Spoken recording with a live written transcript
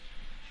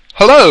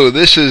Hello,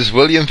 this is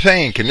William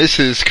Fink, and this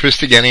is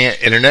Christogenea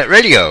Internet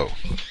Radio.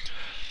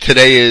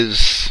 Today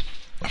is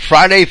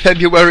Friday,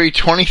 February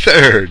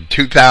 23rd,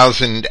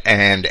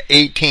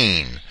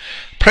 2018.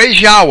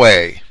 Praise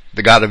Yahweh,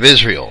 the God of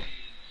Israel,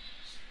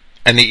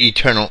 and the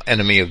eternal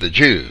enemy of the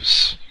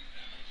Jews.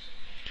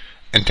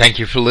 And thank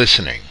you for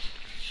listening.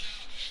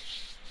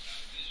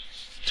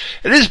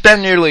 It has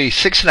been nearly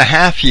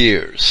 6.5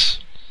 years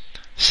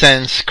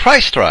since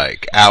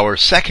Christreich, our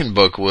second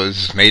book,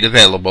 was made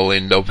available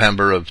in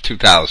November of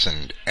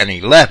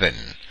 2011,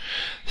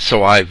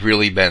 so I've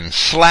really been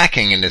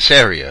slacking in this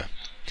area.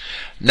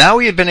 Now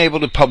we have been able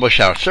to publish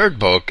our third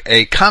book,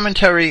 a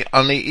commentary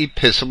on the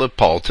Epistle of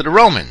Paul to the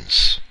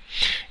Romans.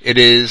 It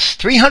is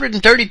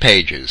 330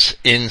 pages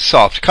in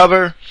soft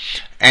cover,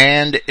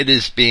 and it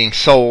is being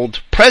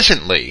sold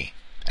presently,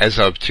 as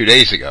of 2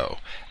 days ago,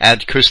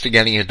 at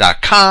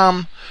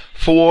Christogenea.com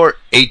for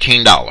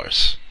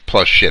 $18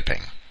 plus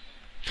shipping.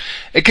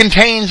 It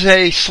contains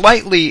a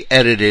slightly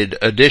edited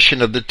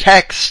edition of the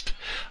text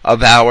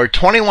of our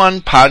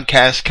 21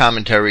 podcast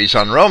commentaries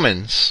on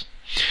Romans,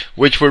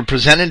 which were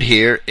presented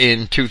here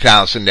in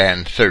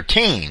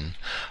 2013,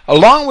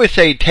 along with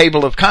a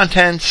table of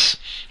contents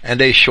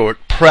and a short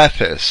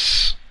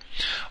preface.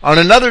 On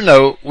another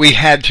note, we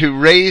had to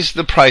raise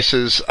the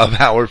prices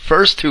of our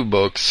first two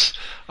books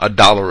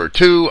 $1 or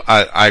 $2.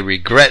 I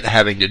regret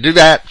having to do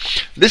that.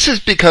 This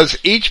is because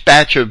each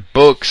batch of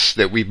books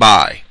that we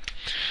buy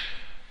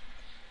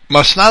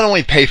must not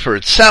only pay for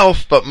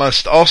itself, but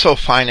must also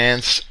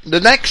finance the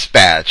next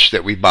batch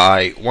that we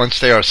buy once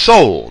they are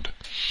sold.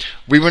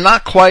 We were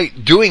not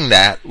quite doing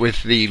that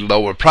with the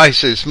lower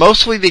prices,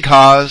 mostly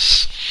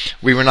because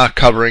we were not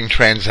covering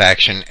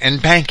transaction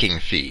and banking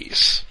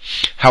fees.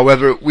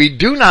 However, we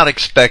do not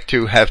expect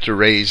to have to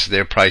raise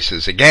their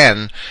prices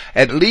again,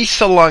 at least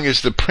so long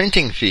as the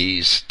printing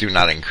fees do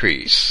not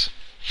increase.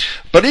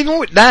 But even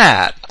with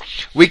that,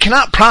 we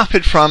cannot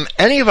profit from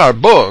any of our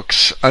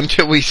books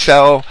until we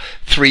sell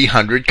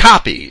 300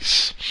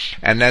 copies.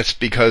 And that's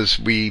because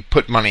we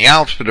put money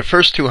out for the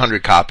first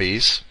 200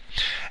 copies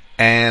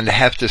and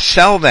have to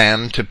sell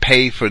them to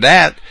pay for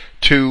that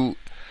to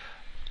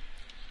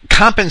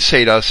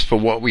compensate us for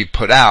what we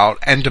put out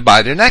and to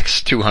buy the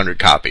next 200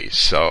 copies.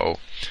 So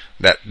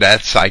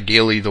that's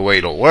ideally the way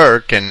it'll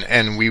work,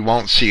 and we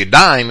won't see a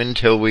dime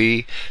until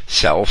we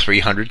sell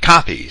 300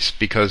 copies,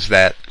 because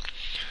that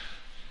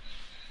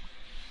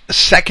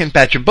second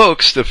batch of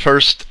books, the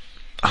first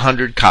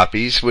 100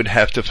 copies, would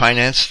have to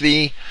finance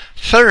the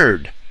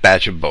third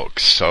batch of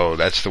books. So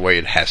that's the way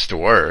it has to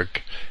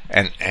work.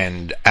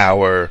 And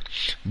our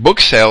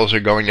book sales are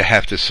going to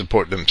have to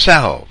support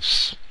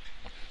themselves.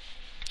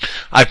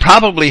 I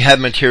probably have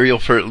material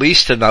for at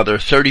least another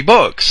 30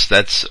 books.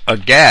 That's a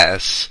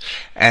guess.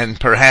 And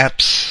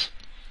perhaps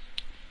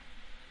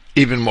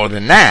even more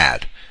than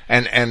that.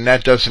 And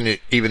that doesn't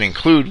even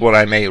include what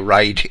I may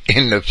write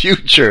in the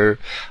future.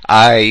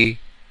 I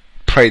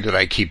pray that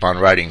I keep on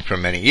writing for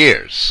many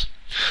years.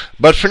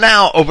 But for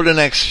now, over the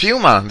next few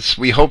months,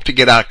 we hope to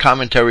get our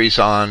commentaries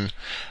on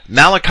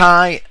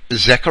Malachi,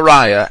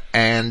 Zechariah,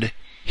 and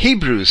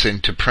Hebrews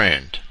into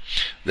print.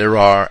 There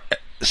are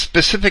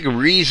specific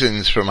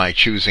reasons for my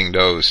choosing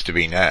those to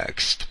be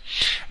next.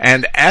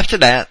 And after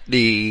that,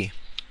 the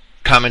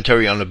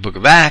commentary on the book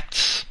of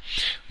Acts,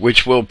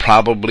 which will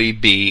probably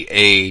be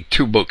a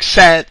 2-book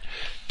set,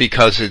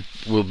 because it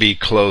will be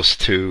close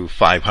to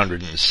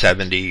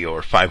 570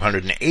 or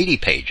 580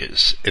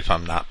 pages, if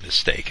I'm not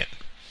mistaken.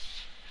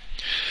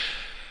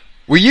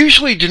 We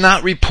usually do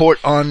not report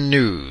on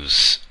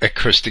news at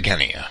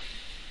Christogenea,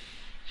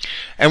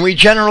 and we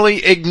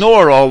generally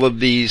ignore all of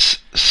these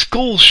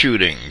school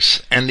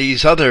shootings and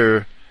these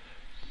other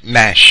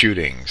mass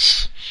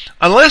shootings,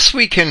 unless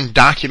we can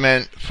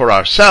document for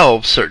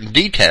ourselves certain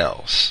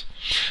details.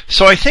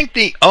 So I think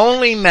the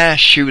only mass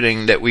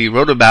shooting that we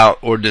wrote about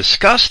or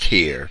discussed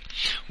here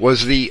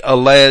was the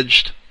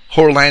alleged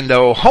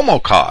Orlando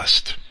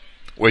Holocaust,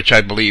 which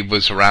I believe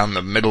was around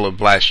the middle of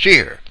last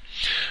year.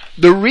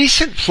 The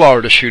recent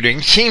Florida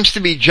shooting seems to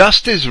be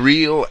just as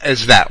real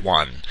as that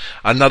one.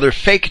 Another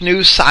fake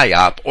news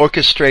psyop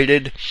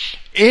orchestrated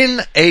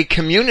in a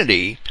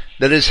community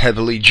that is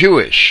heavily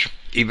Jewish.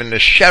 Even the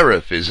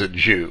sheriff is a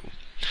Jew.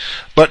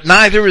 But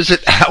neither is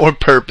it our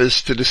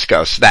purpose to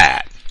discuss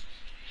that.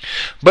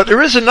 But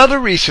there is another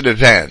recent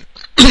event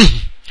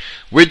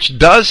which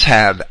does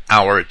have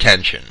our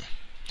attention.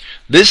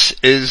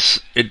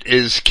 It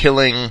is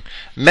killing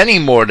many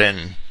more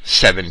than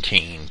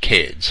 17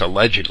 kids,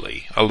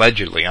 allegedly.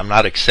 I'm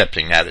not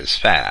accepting that as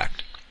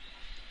fact.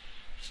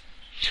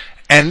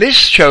 And this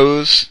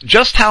shows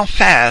just how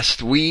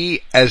fast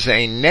we as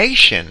a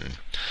nation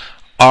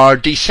are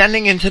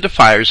descending into the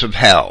fires of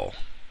hell.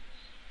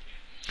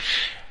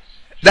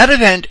 That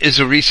event is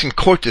a recent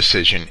court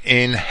decision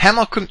in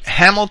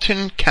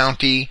Hamilton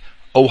County,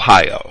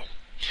 Ohio,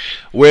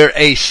 where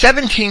a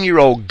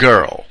 17-year-old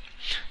girl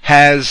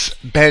has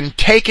been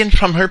taken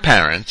from her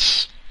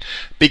parents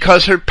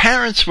because her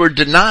parents were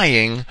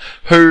denying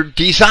her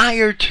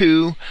desire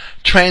to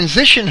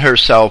transition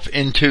herself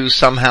into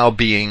somehow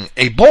being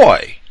a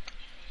boy.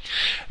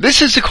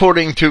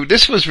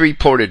 This was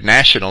reported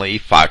nationally,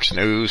 Fox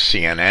News,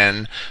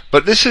 CNN,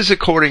 but this is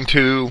according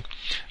to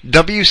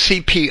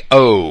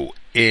WCPO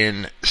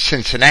in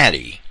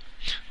Cincinnati,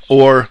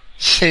 or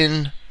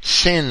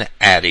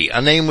Cincinnati,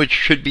 a name which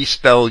should be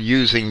spelled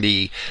using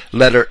the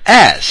letter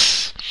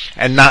S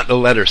and not the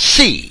letter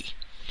C,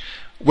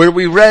 where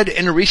we read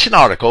in a recent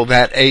article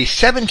that a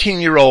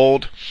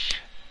 17-year-old,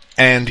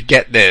 and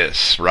get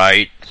this,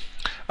 right,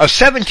 a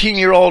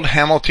 17-year-old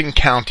Hamilton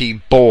County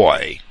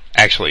boy,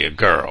 actually a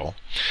girl,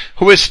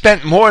 who has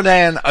spent more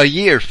than a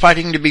year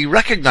fighting to be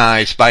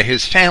recognized by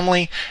his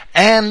family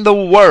and the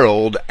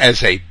world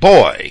as a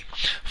boy,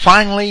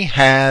 finally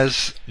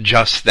has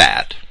just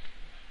that.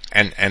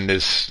 And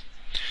this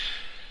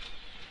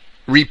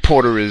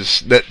reporter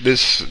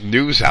this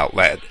news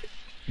outlet,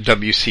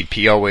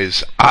 WCPO,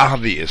 is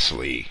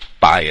obviously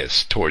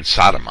biased towards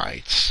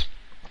sodomites.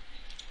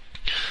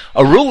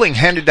 A ruling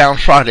handed down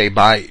Friday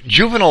by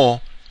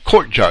juvenile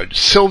court judge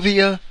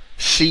Sylvia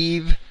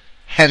Sieve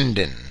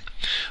Hendon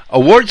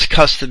awards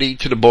custody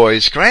to the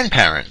boy's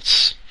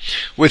grandparents,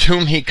 with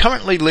whom he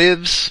currently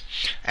lives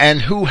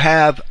and who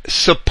have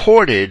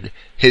supported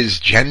his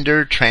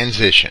gender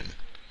transition.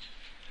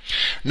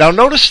 Now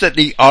notice that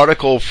the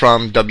article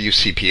from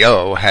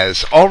WCPO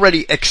has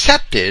already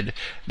accepted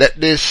that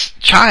this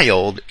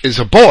child is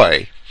a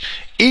boy,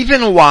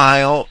 even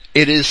while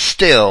it is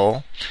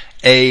still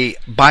a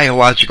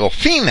biological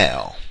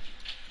female,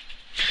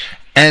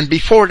 and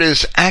before it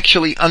has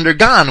actually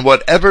undergone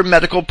whatever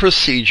medical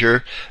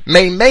procedure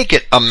may make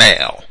it a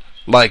male,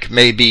 like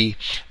maybe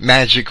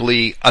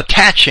magically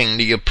attaching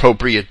the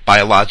appropriate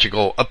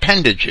biological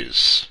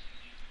appendages.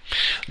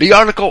 The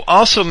article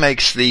also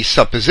makes the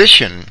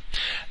supposition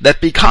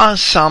that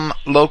because some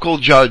local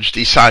judge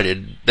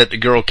decided that the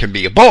girl can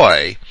be a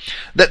boy,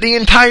 that the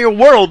entire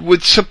world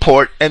would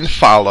support and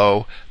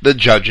follow the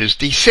judge's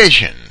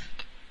decision.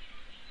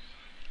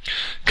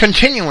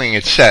 Continuing,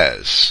 it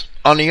says,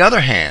 on the other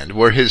hand,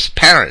 were his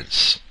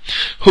parents,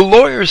 who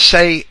lawyers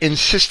say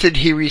insisted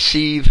he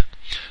receive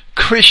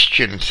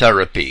Christian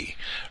therapy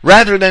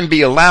rather than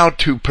be allowed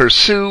to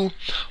pursue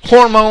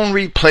hormone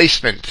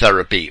replacement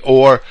therapy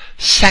or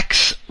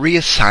sex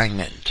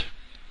reassignment.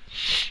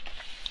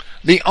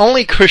 The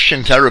only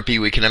Christian therapy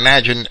we can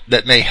imagine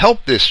that may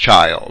help this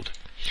child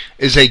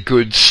is a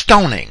good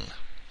stoning.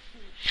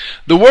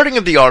 The wording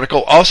of the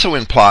article also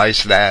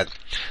implies that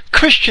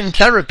Christian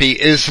therapy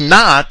is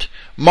not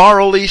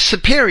morally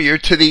superior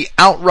to the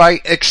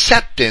outright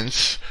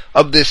acceptance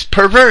of this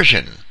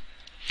perversion.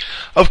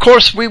 Of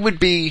course, we would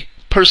be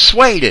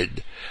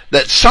persuaded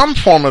that some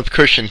form of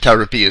Christian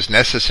therapy is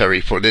necessary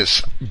for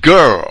this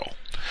girl.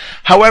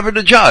 However,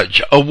 the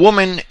judge, a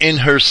woman in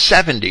her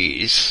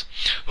 70s,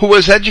 who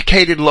was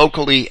educated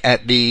locally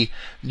at the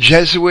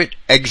Jesuit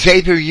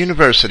Xavier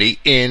University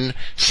in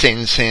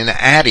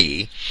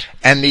Cincinnati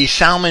and the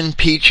Salmon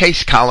P.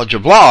 Chase College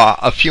of Law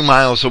a few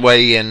miles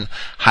away in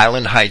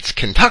Highland Heights,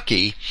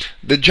 Kentucky,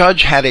 the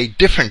judge had a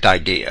different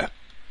idea.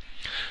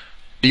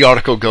 The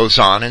article goes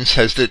on and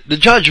says that the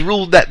judge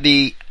ruled that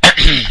the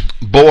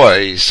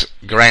boy's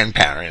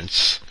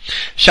grandparents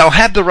shall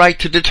have the right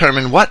to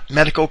determine what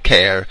medical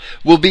care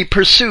will be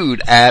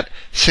pursued at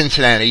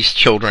Cincinnati's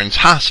Children's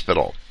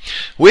Hospital,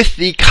 with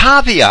the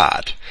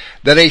caveat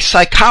that a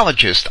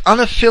psychologist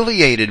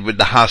unaffiliated with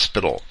the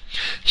hospital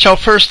shall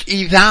first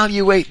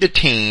evaluate the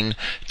teen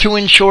to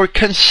ensure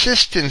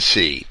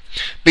consistency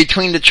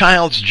between the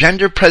child's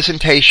gender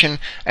presentation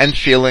and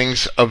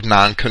feelings of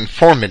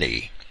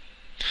nonconformity.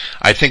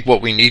 I think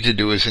what we need to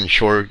do is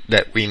ensure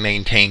that we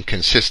maintain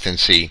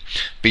consistency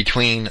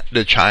between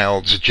the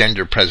child's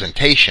gender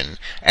presentation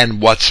and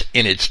what's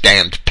in its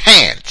damned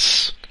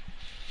pants.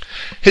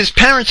 His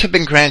parents have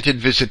been granted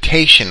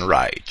visitation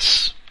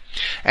rights,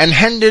 and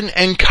Hendon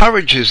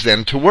encourages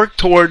them to work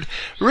toward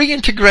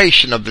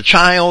reintegration of the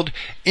child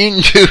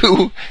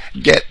into,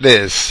 get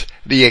this,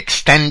 the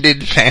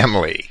extended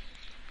family.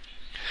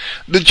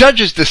 The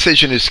judge's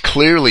decision is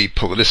clearly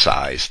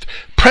politicized,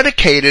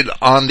 predicated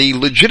on the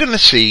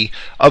legitimacy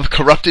of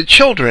corrupted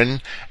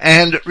children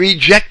and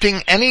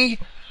rejecting any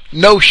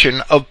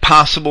notion of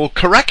possible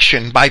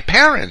correction by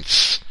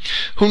parents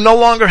who no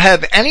longer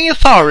have any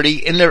authority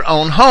in their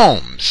own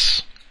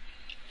homes.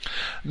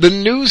 The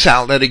news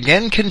outlet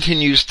again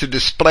continues to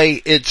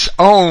display its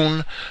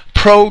own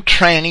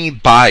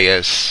pro-tranny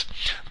bias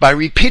by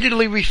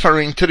repeatedly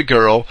referring to the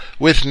girl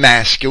with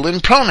masculine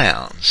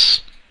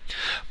pronouns.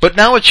 But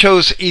now it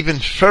shows even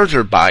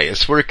further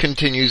bias where it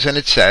continues and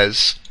it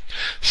says,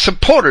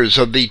 supporters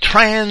of the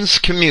trans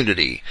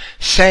community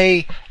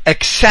say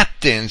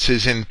acceptance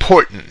is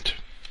important.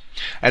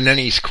 And then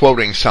he's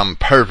quoting some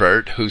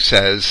pervert who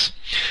says,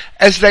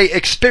 as they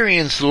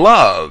experience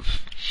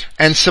love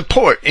and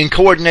support in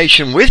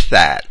coordination with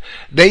that,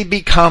 they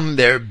become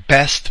their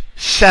best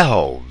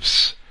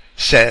selves,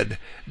 said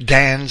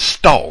Dan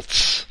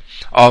Stoltz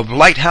of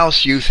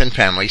Lighthouse Youth and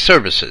Family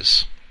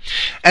Services.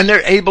 And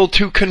they're able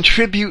to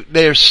contribute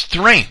their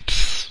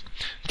strengths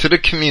to the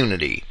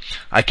community.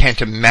 I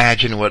can't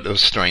imagine what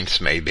those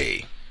strengths may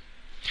be.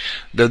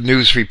 The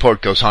news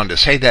report goes on to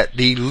say that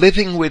the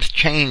Living with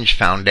Change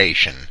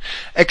Foundation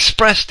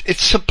expressed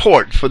its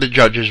support for the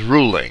judge's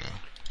ruling.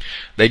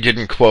 They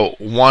didn't quote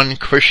one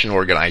Christian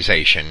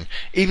organization,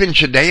 even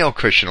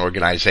Judeo-Christian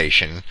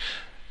organization,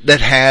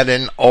 that had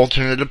an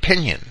alternate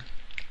opinion.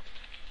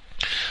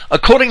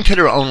 According to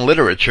their own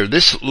literature,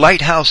 this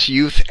Lighthouse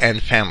Youth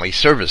and Family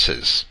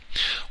Services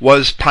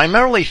was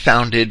primarily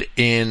founded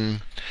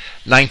in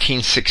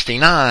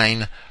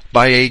 1969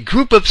 by a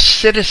group of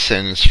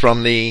citizens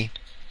from the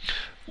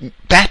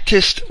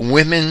Baptist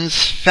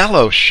Women's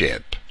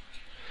Fellowship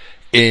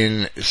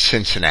in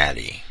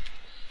Cincinnati.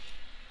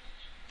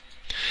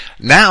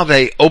 Now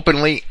they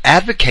openly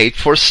advocate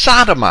for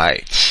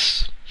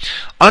sodomites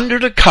under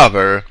the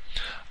cover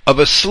of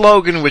a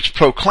slogan which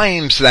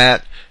proclaims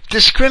that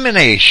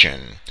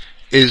discrimination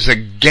is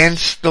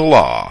against the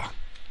law.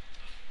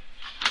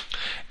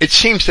 It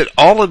seems that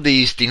all of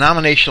these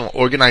denominational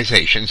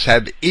organizations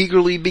have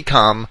eagerly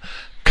become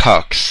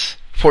cucks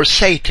for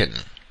Satan.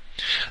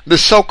 The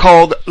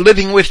so-called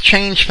Living with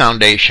Change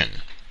Foundation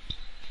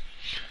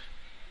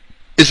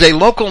is a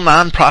local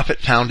nonprofit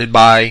founded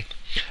by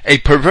a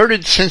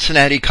perverted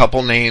Cincinnati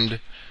couple named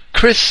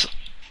Chris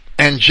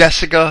and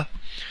Jessica,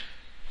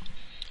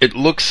 it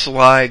looks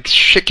like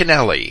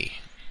Schicanelli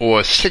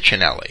or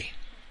Ciccinelli,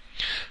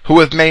 who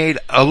have made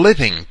a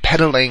living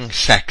peddling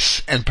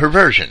sex and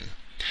perversion,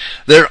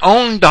 their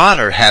own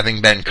daughter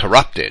having been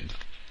corrupted.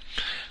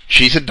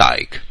 She's a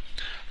dyke.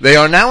 They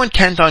are now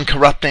intent on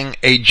corrupting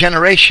a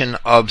generation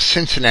of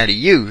Cincinnati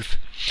youth,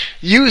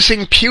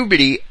 using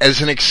puberty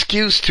as an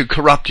excuse to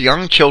corrupt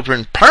young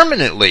children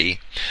permanently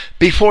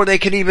before they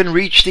can even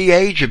reach the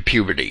age of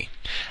puberty,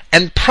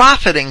 and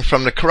profiting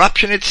from the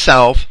corruption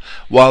itself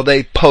while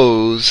they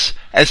pose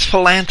as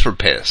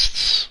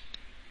philanthropists.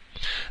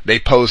 They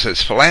pose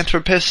as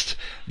philanthropists.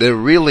 They're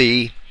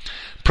really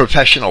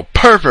professional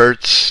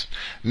perverts,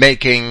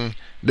 making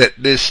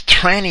this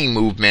tranny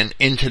movement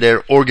into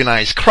their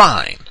organized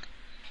crime.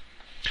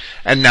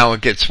 And now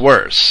it gets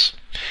worse.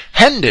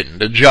 Hendon,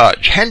 the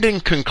judge,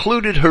 Hendon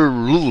concluded her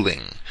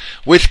ruling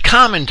with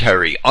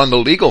commentary on the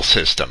legal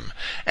system,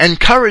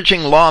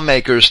 encouraging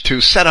lawmakers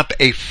to set up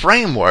a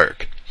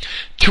framework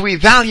to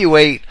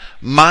evaluate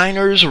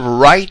minors'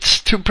 rights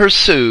to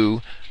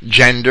pursue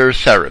gender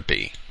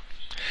therapy.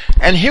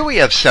 And here we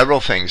have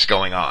several things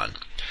going on.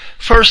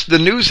 First, the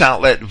news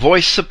outlet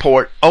voiced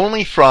support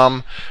only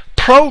from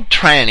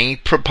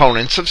pro-tranny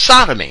proponents of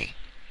sodomy.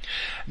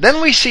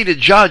 Then we see the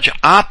judge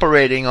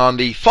operating on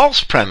the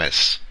false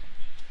premise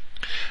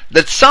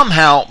that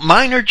somehow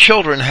minor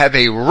children have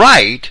a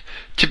right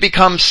to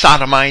become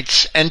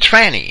sodomites and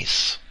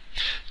trannies,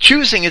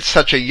 choosing at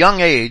such a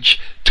young age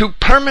to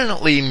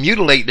permanently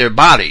mutilate their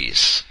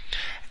bodies,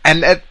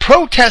 and that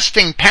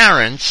protesting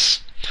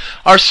parents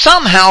are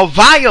somehow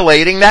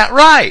violating that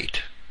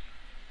right.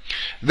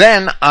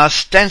 Then,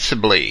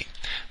 ostensibly,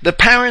 the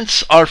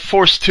parents are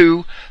forced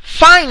to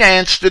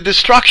finance the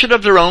destruction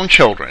of their own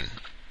children.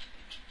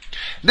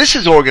 This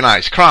is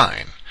organized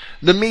crime.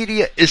 The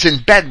media is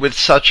in bed with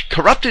such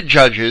corrupted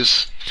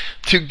judges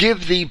to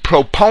give the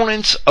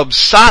proponents of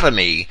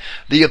sodomy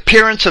the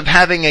appearance of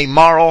having a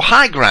moral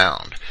high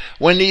ground,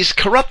 when these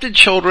corrupted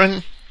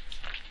children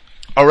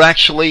are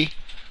actually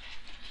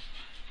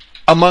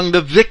among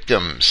the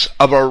victims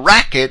of a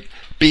racket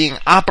being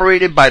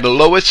operated by the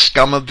lowest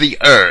scum of the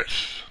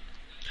earth.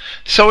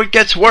 So it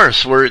gets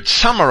worse, where it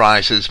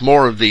summarizes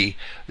more of the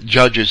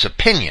judge's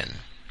opinion.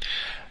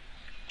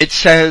 It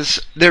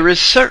says, there is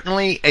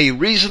certainly a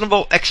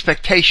reasonable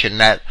expectation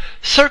that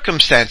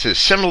circumstances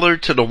similar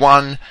to the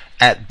one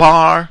at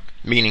bar,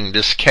 meaning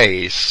this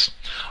case,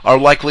 are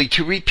likely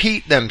to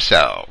repeat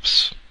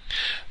themselves.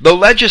 The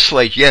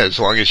legislature, as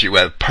long as you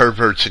have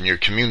perverts in your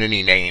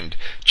community named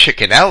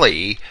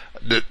Ciccinelli,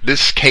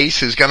 this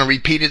case is going to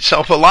repeat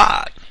itself a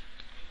lot.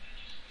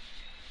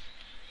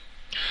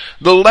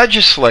 The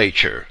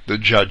legislature, the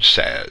judge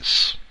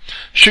says,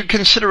 should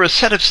consider a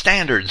set of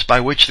standards by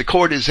which the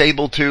court is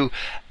able to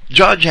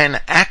judge and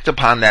act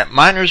upon that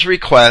minor's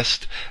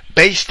request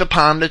based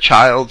upon the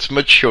child's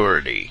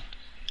maturity,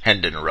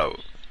 Hendon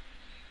wrote.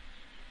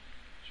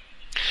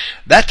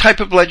 That type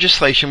of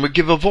legislation would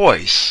give a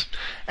voice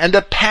and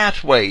a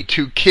pathway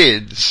to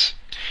kids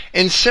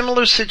in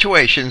similar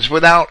situations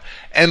without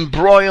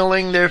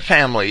embroiling their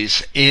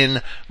families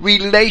in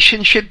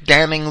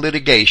relationship-damning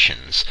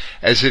litigations,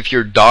 as if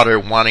your daughter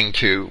wanting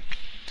to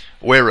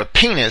wear a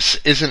penis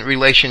isn't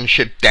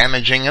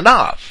relationship-damaging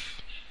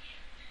enough.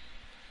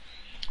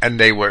 And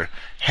they were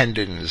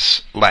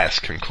Hendon's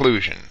last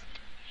conclusion.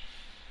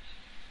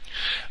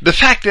 The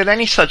fact that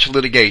any such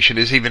litigation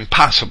is even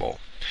possible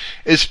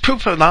is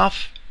proof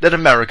enough that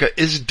America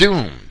is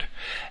doomed.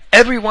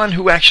 Everyone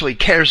who actually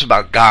cares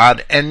about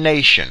God and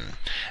nation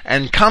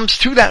and comes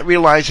to that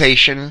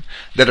realization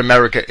that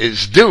America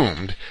is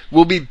doomed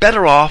will be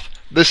better off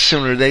the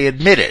sooner they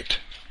admit it.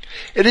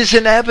 It is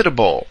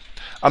inevitable.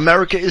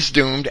 America is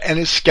doomed and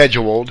is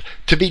scheduled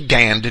to be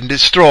damned and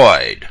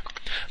destroyed.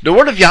 The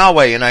word of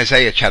Yahweh in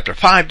Isaiah chapter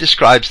 5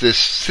 describes this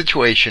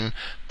situation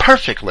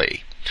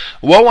perfectly.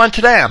 Woe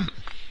unto them!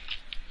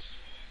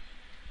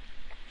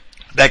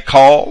 that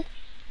call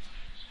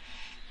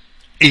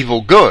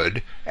evil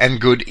good and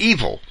good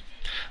evil,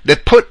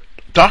 that put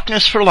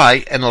darkness for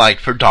light and light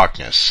for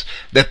darkness,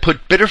 that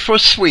put bitter for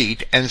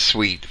sweet and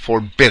sweet for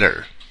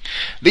bitter.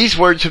 These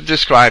words have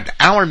described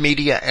our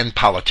media and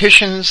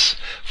politicians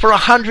for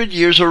 100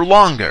 years or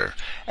longer,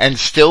 and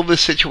still the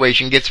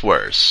situation gets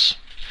worse.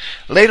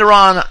 Later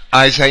on,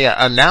 Isaiah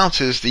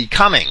announces the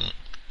coming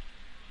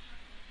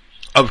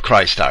of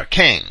Christ our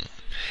King,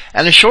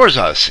 and assures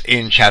us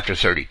in chapter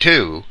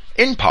 32,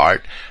 in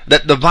part,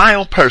 that the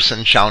vile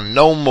person shall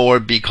no more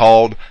be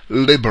called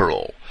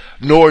liberal,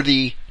 nor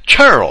the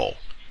churl,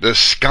 the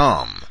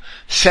scum,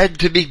 said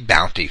to be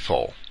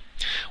bountiful.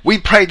 We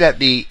pray that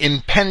the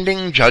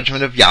impending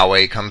judgment of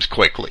Yahweh comes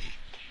quickly.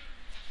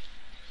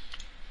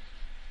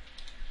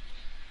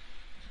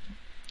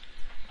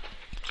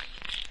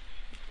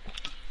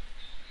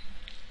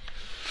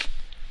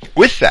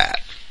 With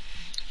that,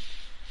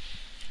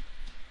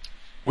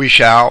 we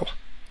shall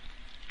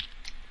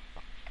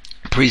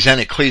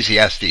present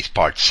Ecclesiastes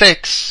Part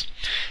 6,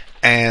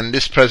 and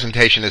this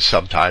presentation is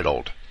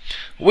subtitled,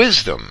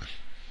 Wisdom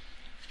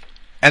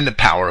and the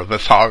Power of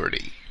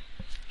Authority.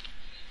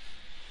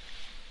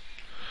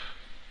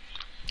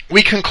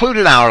 We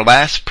concluded our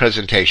last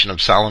presentation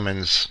of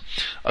Solomon's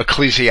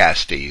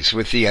Ecclesiastes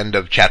with the end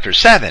of chapter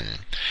 7.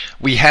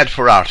 We had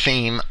for our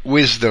theme,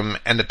 Wisdom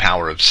and the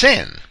Power of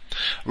Sin.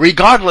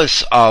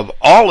 Regardless of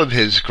all of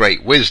his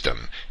great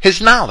wisdom,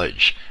 his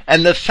knowledge,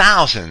 and the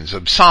thousands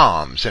of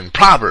psalms and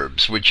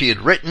proverbs which he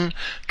had written,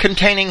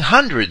 containing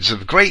hundreds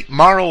of great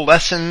moral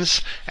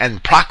lessons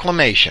and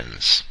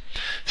proclamations,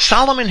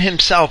 Solomon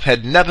himself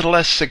had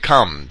nevertheless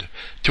succumbed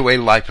to a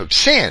life of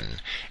sin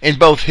in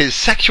both his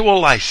sexual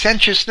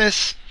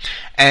licentiousness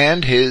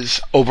and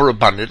his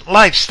overabundant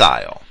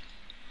lifestyle.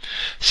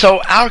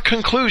 So our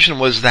conclusion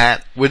was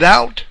that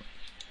without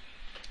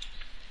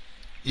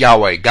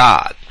Yahweh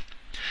God,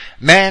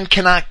 man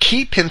cannot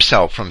keep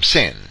himself from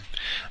sin,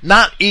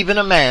 not even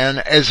a man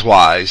as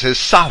wise as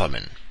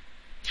Solomon.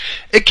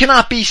 It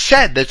cannot be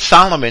said that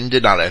Solomon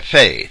did not have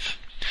faith.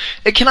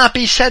 It cannot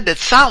be said that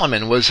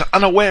Solomon was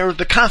unaware of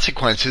the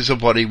consequences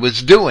of what he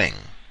was doing.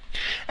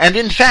 And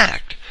in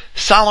fact,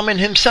 Solomon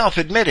himself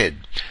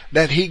admitted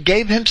that he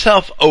gave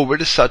himself over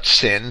to such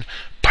sin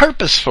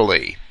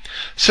purposefully,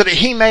 so that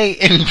he may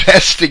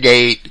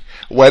investigate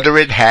whether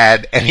it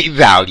had any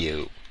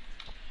value.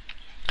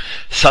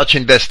 Such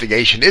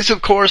investigation is,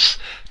 of course,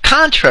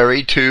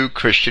 contrary to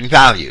Christian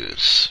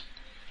values,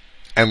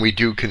 and we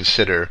do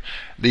consider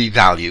the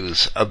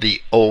values of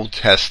the Old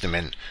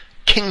Testament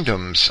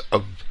kingdoms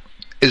of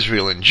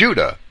Israel and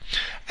Judah,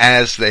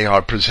 as they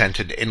are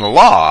presented in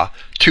law,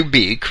 to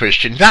be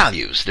Christian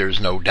values, there is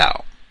no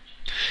doubt.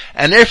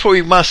 And therefore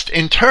we must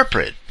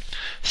interpret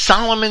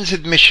Solomon's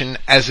admission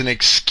as an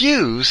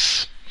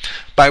excuse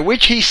by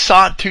which he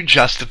sought to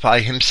justify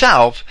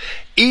himself,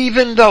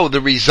 even though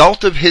the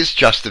result of his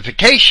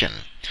justification,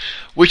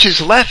 which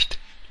is left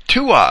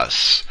to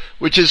us,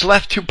 which is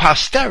left to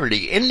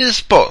posterity in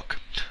this book,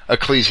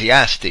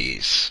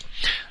 Ecclesiastes,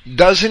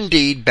 does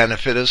indeed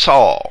benefit us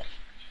all.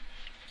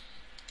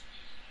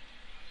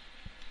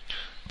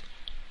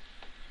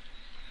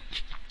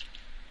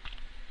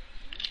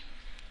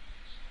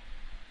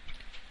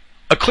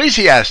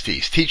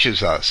 Ecclesiastes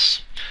teaches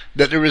us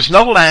that there is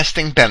no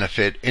lasting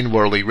benefit in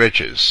worldly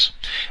riches,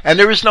 and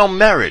there is no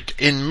merit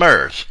in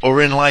mirth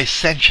or in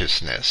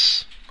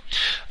licentiousness.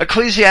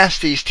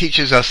 Ecclesiastes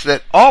teaches us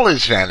that all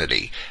is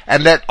vanity,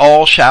 and that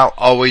all shall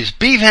always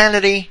be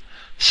vanity,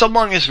 so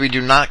long as we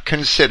do not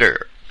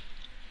consider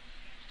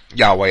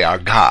Yahweh our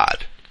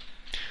God.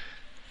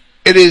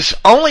 It is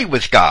only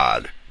with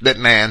God that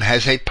man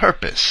has a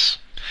purpose,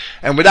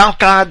 and without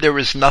God there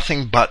is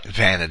nothing but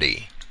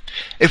vanity.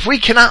 If we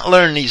cannot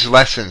learn these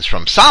lessons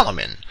from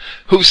Solomon,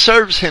 who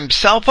serves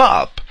himself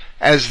up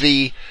as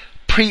the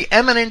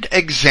preeminent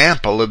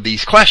example of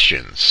these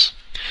questions,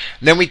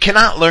 then we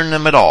cannot learn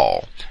them at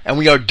all, and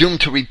we are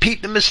doomed to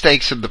repeat the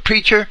mistakes of the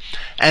preacher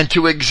and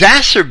to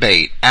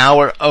exacerbate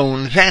our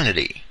own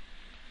vanity.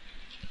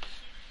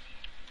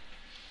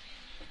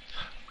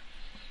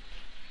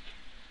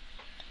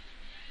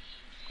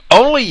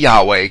 Only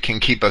Yahweh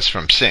can keep us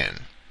from sin.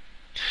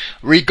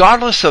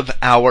 Regardless of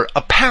our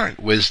apparent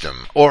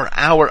wisdom or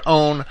our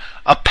own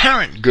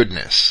apparent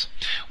goodness,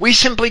 we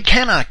simply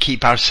cannot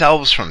keep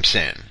ourselves from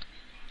sin.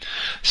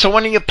 So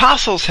when the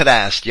apostles had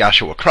asked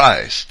Yahshua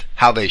Christ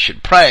how they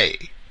should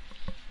pray,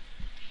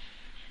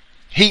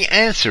 he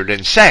answered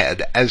and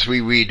said, as we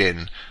read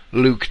in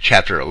Luke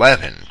chapter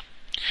 11,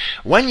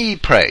 When ye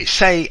pray,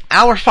 say,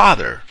 Our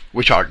Father,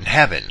 which art in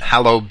heaven,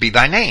 hallowed be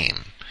thy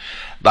name.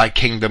 Thy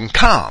kingdom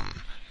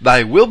come.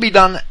 Thy will be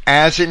done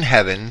as in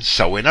heaven,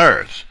 so in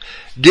earth.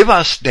 Give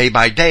us day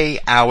by day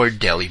our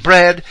daily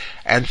bread,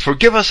 and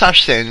forgive us our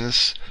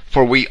sins,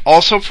 for we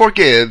also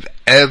forgive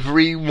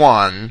every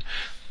one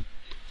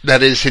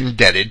that is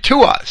indebted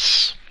to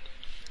us,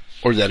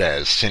 or that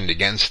has sinned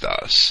against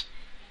us.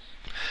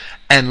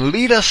 And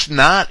lead us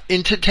not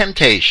into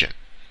temptation,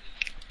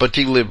 but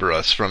deliver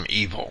us from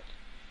evil.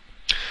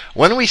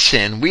 When we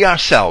sin, we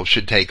ourselves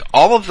should take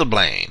all of the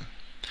blame,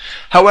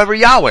 However,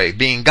 Yahweh,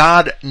 being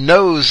God,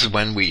 knows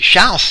when we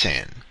shall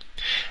sin,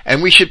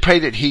 and we should pray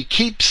that He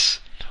keeps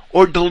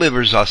or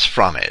delivers us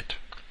from it.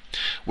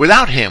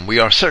 Without Him, we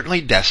are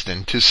certainly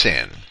destined to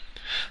sin.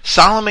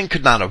 Solomon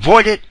could not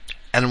avoid it,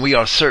 and we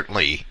are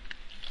certainly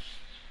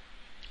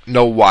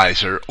no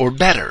wiser or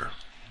better.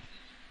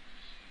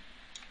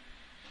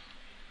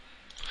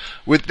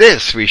 With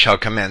this, we shall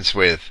commence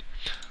with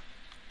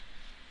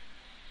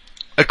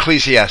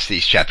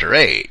Ecclesiastes chapter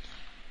 8.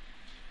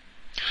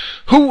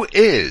 Who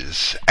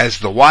is as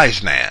the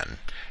wise man,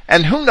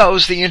 and who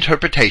knows the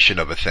interpretation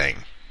of a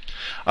thing?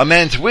 A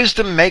man's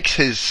wisdom makes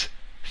his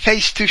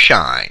face to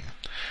shine,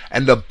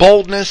 and the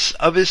boldness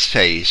of his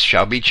face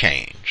shall be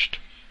changed.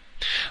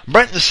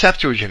 Brent the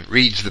Septuagint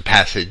reads the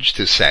passage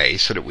to say,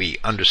 so that we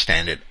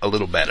understand it a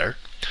little better,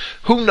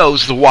 who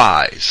knows the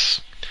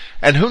wise,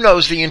 and who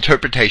knows the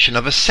interpretation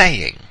of a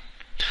saying?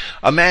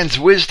 A man's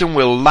wisdom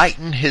will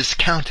lighten his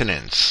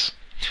countenance,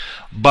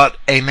 but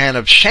a man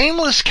of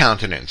shameless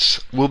countenance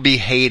will be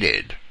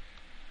hated.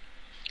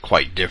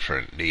 Quite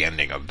different, the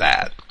ending of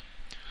that.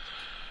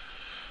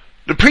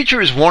 The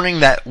preacher is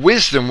warning that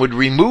wisdom would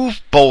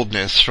remove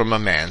boldness from a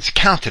man's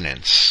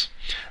countenance,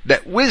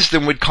 that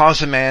wisdom would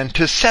cause a man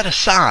to set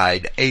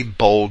aside a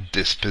bold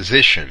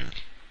disposition.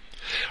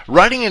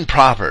 Writing in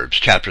Proverbs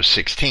chapter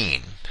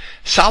 16,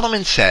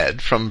 Solomon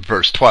said from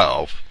verse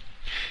 12,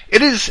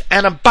 "It is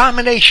an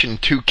abomination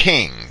to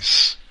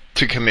kings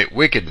to commit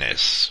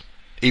wickedness,"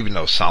 even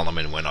though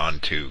Solomon went on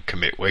to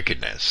commit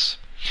wickedness.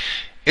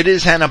 "It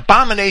is an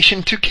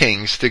abomination to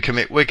kings to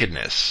commit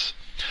wickedness,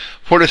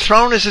 for the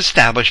throne is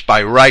established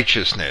by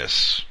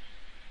righteousness."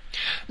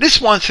 This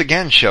once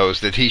again shows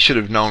that he should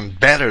have known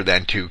better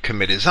than to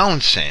commit his own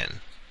sin.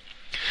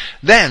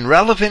 Then,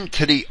 relevant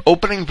to the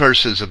opening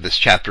verses of this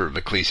chapter of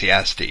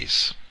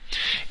Ecclesiastes,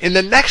 in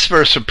the next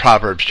verse of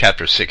Proverbs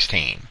chapter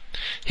 16,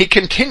 he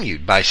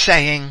continued by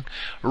saying,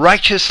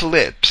 "Righteous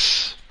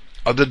lips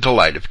are the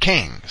delight of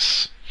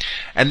kings,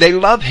 and they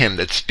love him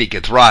that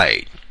speaketh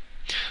right.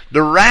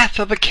 The wrath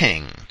of a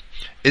king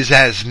is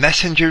as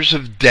messengers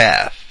of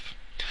death,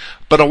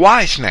 but a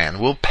wise man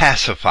will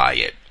pacify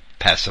it."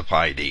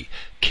 Pacify the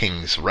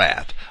king's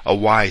wrath. A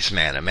wise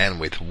man, a man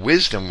with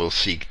wisdom, will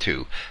seek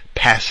to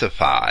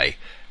pacify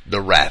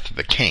the wrath of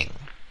the king.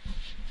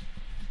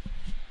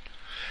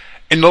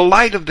 In the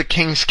light of the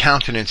king's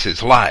countenance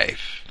is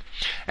life,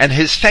 and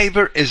his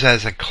favor is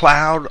as a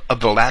cloud of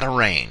the latter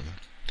rain.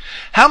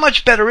 How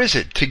much better is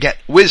it to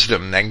get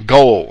wisdom than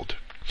gold,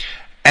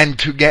 and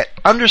to get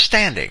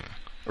understanding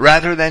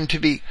rather than to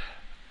be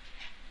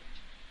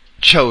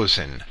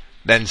chosen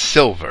than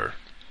silver?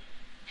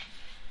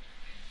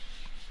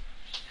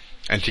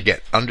 And to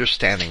get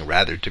understanding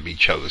rather to be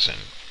chosen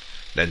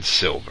than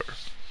silver.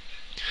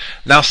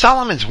 Now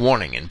Solomon's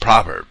warning in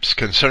Proverbs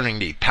concerning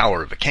the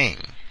power of a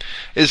king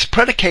is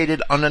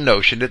predicated on the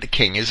notion that the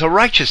king is a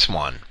righteous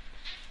one.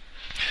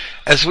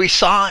 As we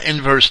saw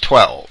in verse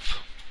 12,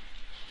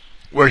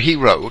 where he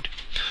wrote,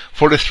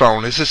 "For the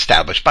throne is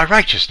established by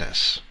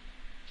righteousness."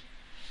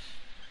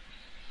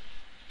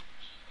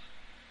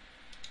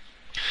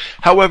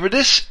 However,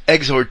 this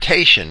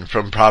exhortation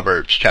from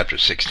Proverbs chapter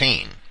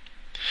 16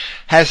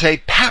 has a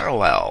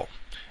parallel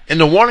in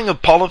the warning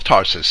of Paul of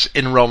Tarsus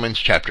in Romans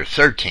chapter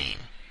 13,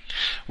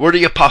 where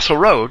the apostle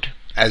wrote,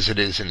 as it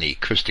is in the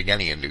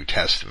Christogenea New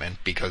Testament,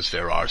 because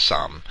there are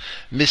some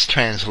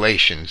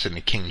mistranslations in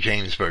the King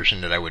James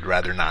Version that I would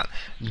rather not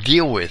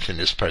deal with in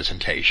this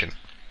presentation,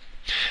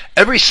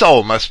 "Every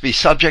soul must be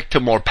subject to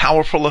more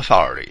powerful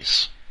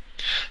authorities.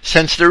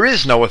 Since there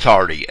is no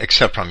authority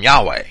except from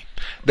Yahweh,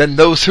 then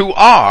those who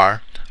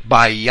are,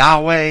 by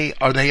Yahweh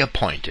are they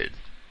appointed.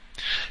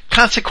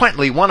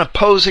 Consequently, one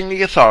opposing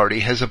the authority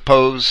has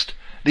opposed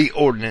the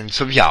ordinance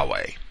of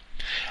Yahweh,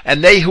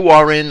 and they who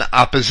are in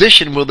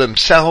opposition will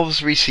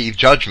themselves receive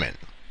judgment.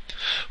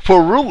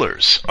 For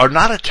rulers are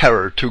not a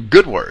terror to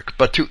good work,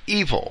 but to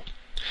evil.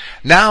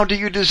 Now do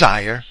you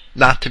desire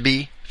not to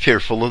be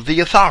fearful of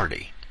the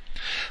authority?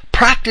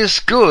 Practice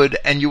good,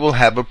 and you will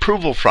have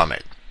approval from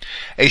it.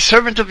 A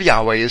servant of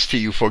Yahweh is to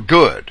you for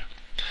good.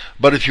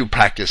 But if you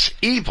practice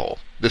evil,"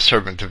 the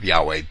servant of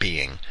Yahweh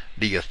being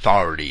the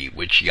authority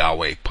which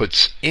Yahweh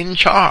puts in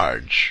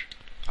charge,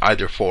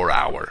 either for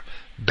our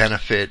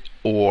benefit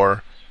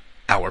or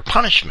our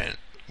punishment.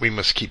 We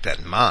must keep that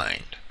in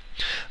mind.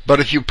 "But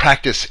if you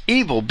practice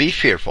evil, be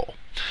fearful,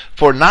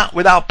 for not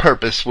without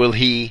purpose will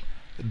he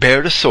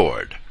bear the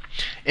sword.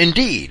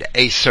 Indeed,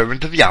 a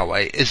servant of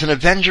Yahweh is an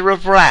avenger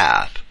of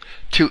wrath,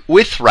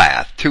 with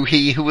wrath to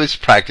he who has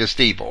practiced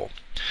evil.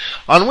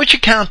 On which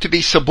account to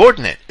be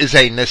subordinate is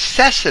a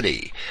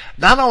necessity,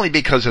 not only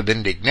because of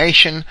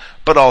indignation,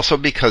 but also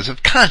because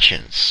of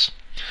conscience.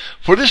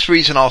 For this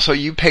reason also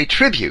you pay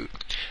tribute.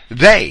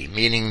 They,"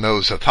 meaning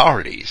those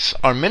authorities,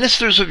 "are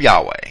ministers of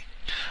Yahweh,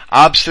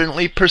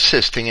 obstinately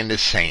persisting in the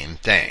same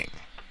thing."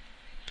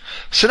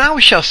 So now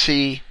we shall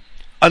see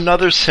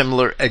another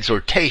similar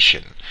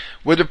exhortation,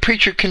 where the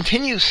preacher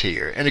continues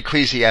here in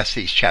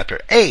Ecclesiastes chapter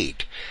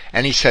 8,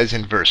 and he says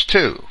in verse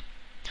 2,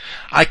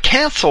 I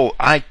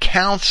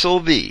counsel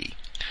thee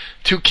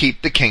to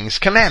keep the king's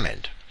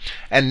commandment,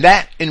 and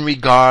that in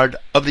regard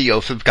of the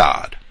oath of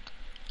God.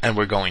 And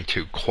we're going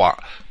to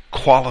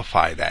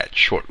qualify that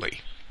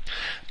shortly.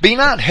 Be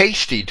not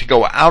hasty to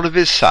go out of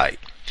his sight.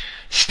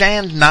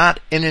 Stand not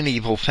in an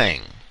evil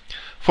thing.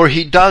 For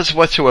he does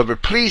whatsoever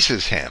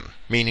pleases him,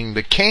 meaning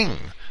the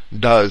king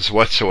does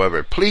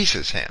whatsoever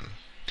pleases him.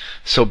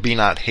 So be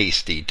not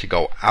hasty to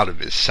go out of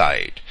his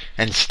sight,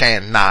 and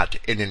stand not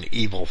in an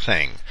evil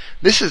thing.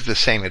 This is the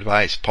same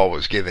advice Paul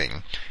was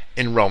giving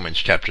in Romans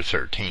chapter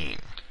 13.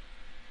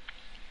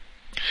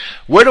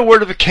 Where the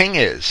word of a king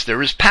is,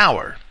 there is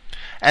power.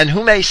 And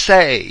who may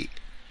say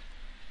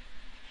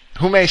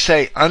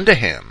unto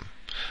him,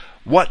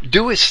 what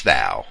doest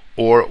thou?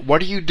 Or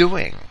what are you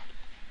doing?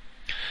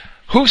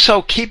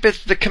 Whoso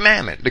keepeth the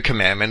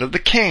commandment of the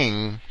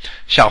king,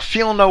 shall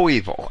feel no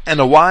evil, and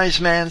a wise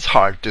man's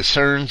heart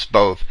discerns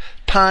both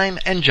time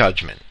and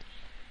judgment.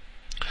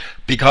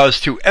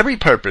 Because to every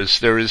purpose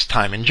there is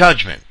time and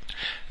judgment.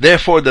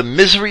 Therefore the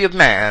misery of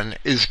man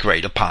is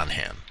great upon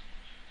him.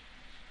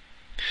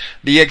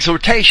 The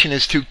exhortation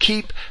is to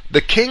keep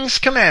the king's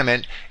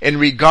commandment in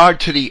regard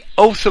to the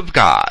oath of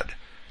God.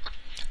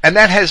 And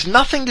that has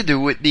nothing to do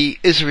with the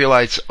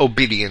Israelites'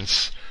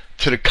 obedience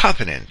to the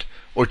covenant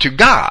or to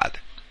God,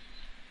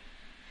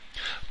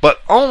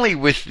 but only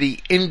with the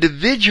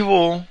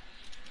individual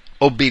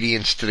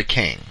obedience to the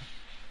king.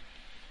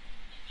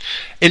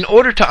 In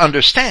order to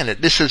understand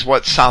it, this is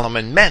what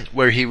Solomon meant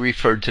where he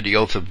referred to the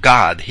oath of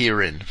God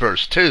here in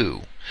verse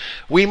 2.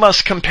 We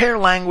must compare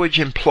language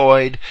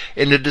employed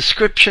in the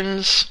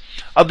descriptions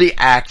of the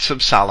acts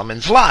of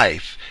Solomon's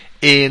life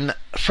in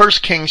 1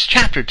 Kings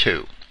chapter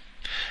 2.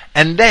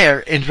 And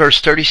there, in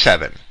verse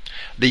 37,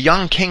 the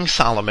young King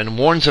Solomon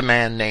warns a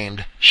man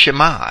named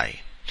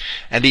Shimei.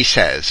 And he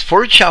says,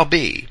 For it shall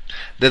be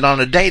that on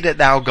a day that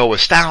thou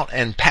goest out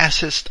and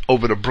passest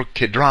over the brook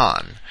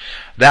Kidron,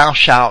 thou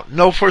shalt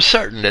know for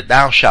certain that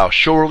thou shalt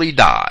surely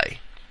die.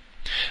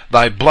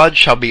 Thy blood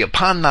shall be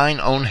upon thine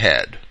own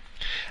head.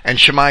 And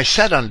Shimei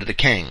said unto the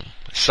king,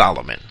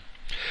 Solomon,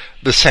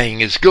 The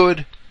saying is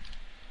good.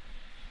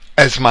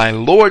 As my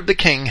lord the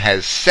king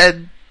has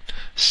said,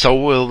 so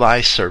will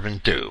thy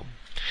servant do.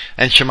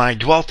 And Shimei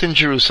dwelt in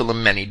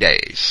Jerusalem many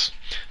days.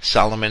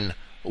 Solomon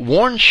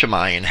warned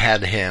Shimei and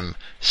had him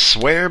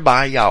swear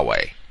by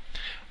Yahweh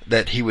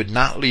that he would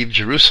not leave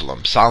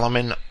Jerusalem.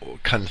 Solomon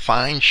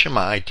confined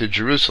Shimei to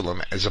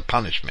Jerusalem as a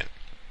punishment.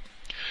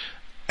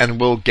 And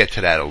we'll get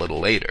to that a little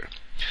later.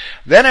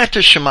 Then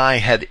after Shimei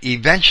had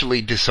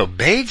eventually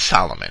disobeyed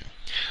Solomon,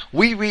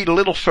 we read a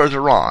little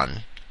further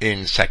on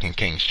in 2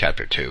 Kings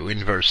chapter 2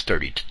 in verse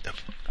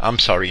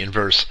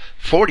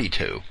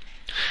 42.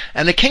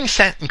 And the king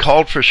sent and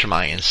called for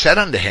Shimei and said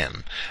unto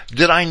him,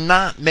 Did I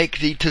not make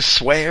thee to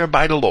swear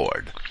by the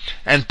Lord,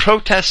 and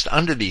protest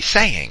unto thee,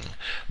 saying,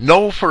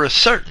 Know for a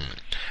certain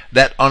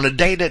that on a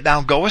day that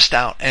thou goest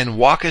out and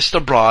walkest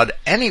abroad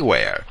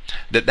anywhere,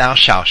 that thou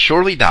shalt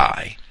surely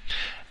die.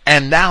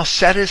 And thou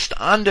saidst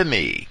unto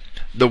me,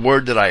 The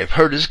word that I have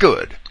heard is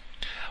good.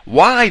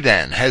 Why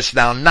then hast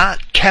thou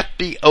not kept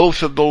the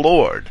oath of the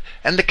Lord,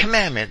 and the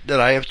commandment that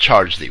I have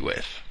charged thee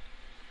with?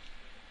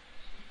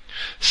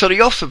 So the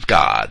oath of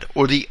God,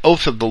 or the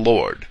oath of the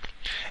Lord,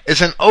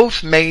 is an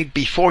oath made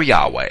before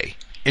Yahweh,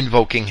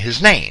 invoking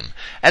his name,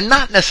 and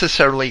not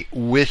necessarily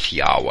with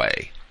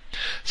Yahweh.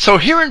 So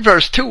here in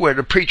verse 2 where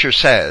the preacher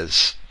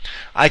says,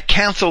 I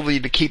counsel thee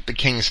to keep the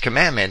king's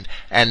commandment,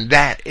 and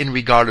that in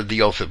regard of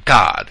the oath of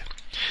God,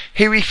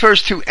 he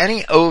refers to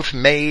any oath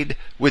made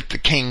with the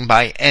king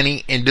by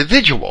any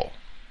individual.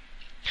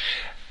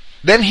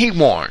 Then he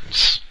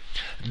warns,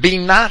 Be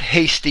not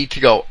hasty to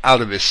go out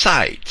of his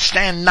sight,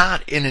 stand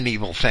not in an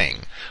evil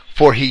thing,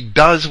 for he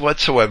does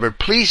whatsoever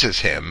pleases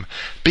him,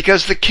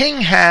 because the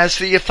king has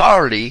the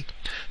authority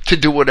to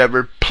do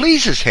whatever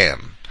pleases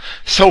him.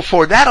 So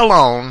for that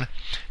alone,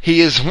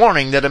 he is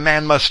warning that a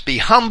man must be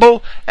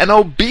humble and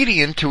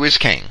obedient to his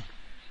king.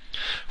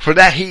 For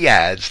that he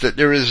adds that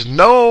there is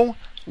no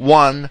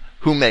one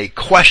who may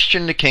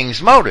question the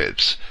king's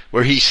motives,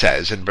 where he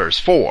says in verse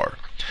 4,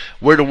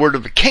 Where the word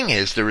of the king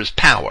is, there is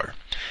power.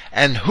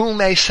 And who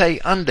may say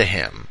unto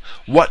him,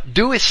 What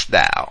doest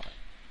thou?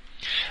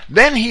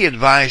 Then he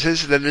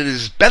advises that it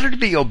is better to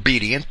be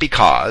obedient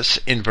because,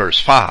 in verse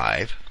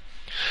 5,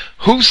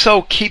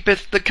 Whoso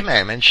keepeth the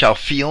commandment shall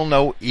feel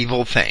no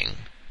evil thing.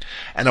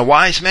 And a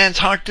wise man's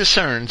heart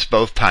discerns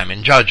both time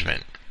and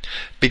judgment.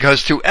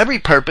 Because to every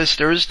purpose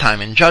there is time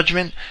and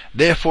judgment,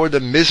 therefore the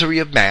misery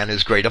of man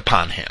is great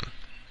upon him.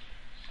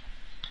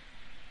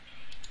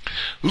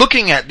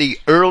 Looking at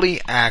the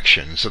early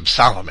actions of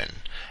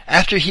Solomon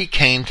after he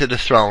came to the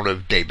throne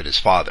of David his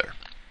father,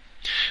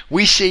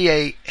 we see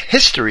a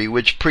history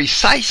which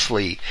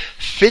precisely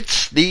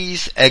fits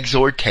these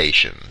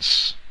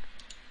exhortations.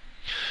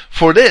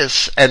 For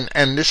this,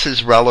 and this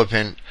is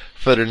relevant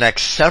for the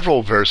next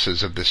several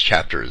verses of this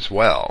chapter as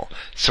well,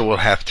 so we'll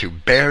have to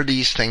bear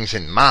these things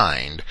in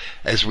mind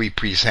as we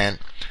present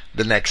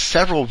the next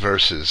several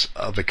verses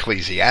of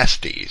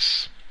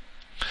Ecclesiastes.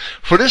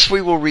 For this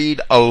we will read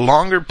a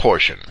longer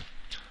portion.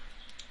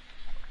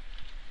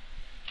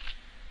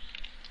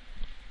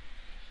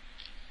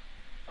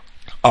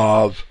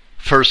 of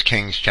 1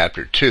 Kings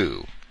chapter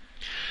 2,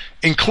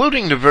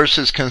 including the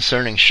verses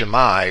concerning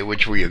Shammai,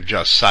 which we have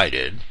just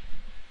cited.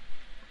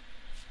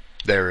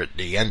 There at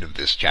the end of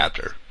this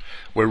chapter.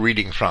 We're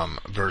reading from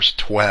verse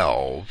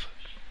 12.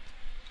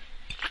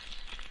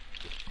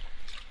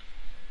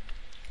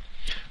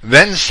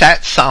 Then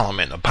sat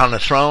Solomon upon the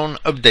throne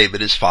of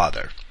David his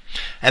father,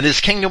 and his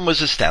kingdom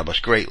was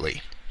established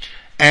greatly.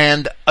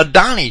 And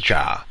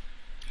Adonijah,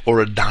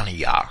 or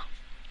Adoniah,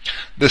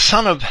 the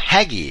son of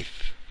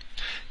Haggith,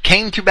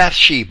 came to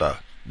Bathsheba,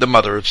 the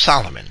mother of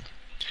Solomon.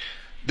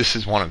 This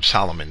is one of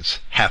Solomon's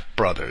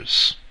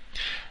half-brothers.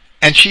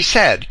 And she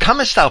said,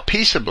 Comest thou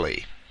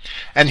peaceably?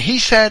 And he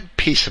said,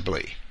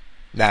 Peaceably.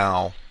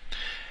 Now,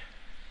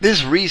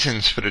 there's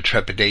reasons for the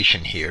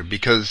trepidation here,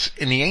 because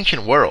in the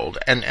ancient world,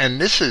 and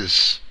this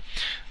is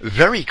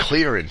very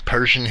clear in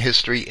Persian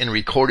history, in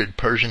recorded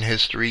Persian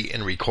history,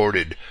 in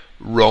recorded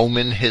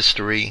Roman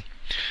history,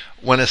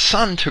 when a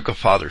son took a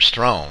father's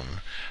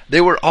throne,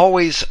 there were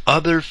always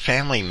other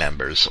family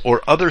members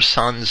or other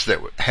sons that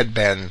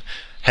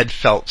had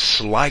felt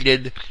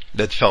slighted,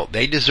 that felt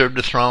they deserved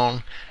the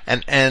throne,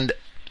 and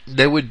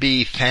there would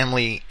be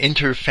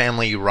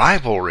inter-family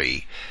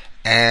rivalry,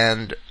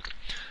 and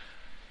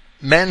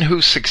men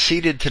who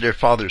succeeded to their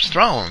father's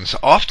thrones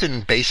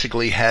often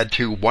basically had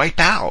to wipe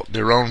out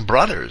their own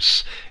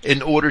brothers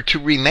in order to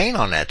remain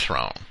on that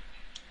throne.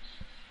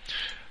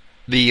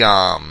 The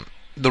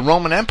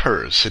Roman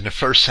emperors in the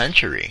first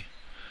century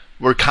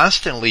were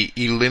constantly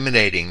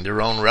eliminating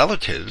their own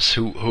relatives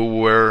who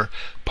were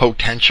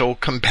potential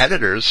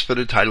competitors for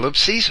the title of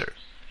Caesar.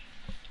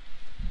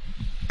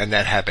 And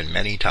that happened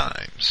many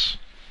times.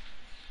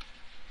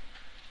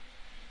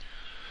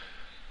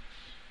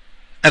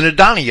 And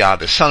Adoniah,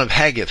 the son of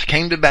Haggith,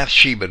 came to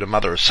Bathsheba, the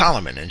mother of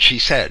Solomon, and she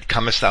said,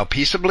 Comest thou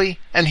peaceably?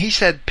 And he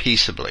said,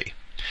 Peaceably.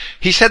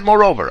 He said,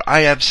 Moreover,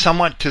 I have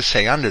somewhat to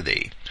say unto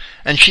thee.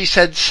 And she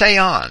said, Say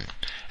on.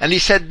 And he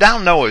said, Thou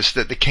knowest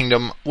that the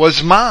kingdom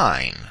was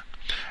mine,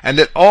 and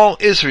that all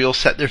Israel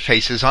set their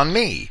faces on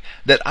me,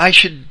 that I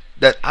should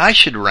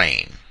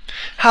reign.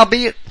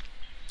 Howbeit,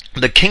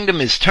 the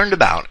kingdom is turned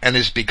about, and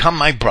is become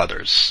my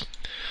brother's.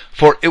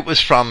 For it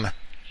was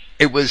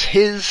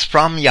his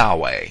from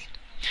Yahweh.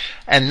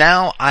 And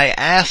now I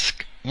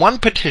ask one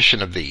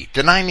petition of thee,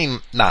 deny me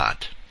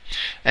not.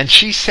 And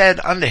she said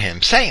unto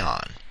him, Say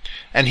on.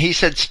 And he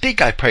said,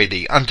 Speak, I pray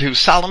thee, unto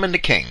Solomon the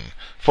king,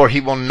 for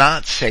he will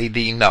not say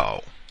thee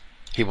no.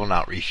 He will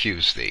not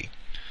refuse thee.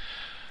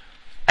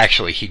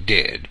 Actually, he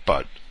did,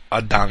 but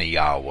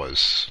Adoniah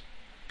was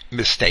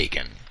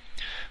mistaken.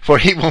 For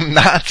he will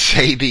not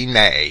say thee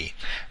nay,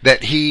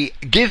 that he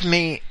give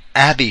me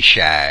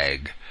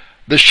Abishag,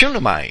 the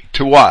Shunammite,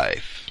 to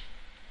wife.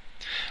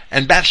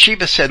 And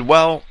Bathsheba said,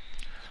 Well,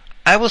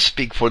 I will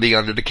speak for thee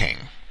unto the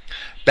king.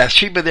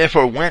 Bathsheba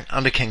therefore went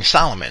unto King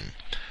Solomon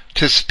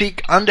to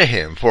speak unto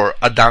him for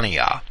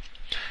Adoniah.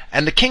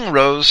 And the king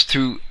rose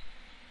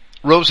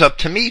up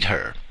to meet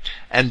her,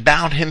 and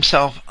bowed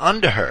himself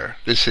unto her,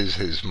 this is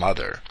his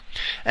mother,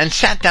 and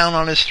sat down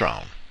on his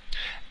throne,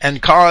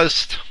 and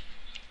caused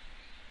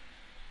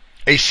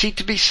a seat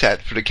to be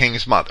set for the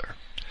king's mother.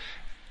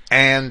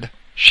 And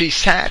she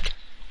sat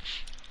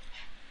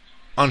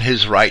on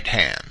his right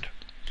hand.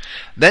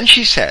 Then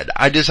she said,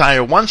 I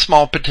desire one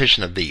small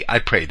petition of thee, I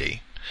pray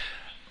thee.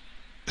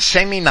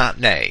 Say me not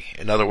nay.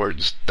 In other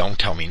words, don't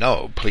tell me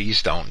no.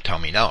 Please don't tell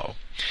me no.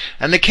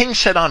 And the king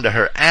said unto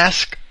her,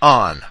 Ask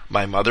on,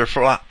 my mother,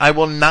 for I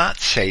will not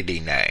say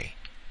thee nay.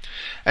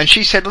 And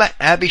she said, Let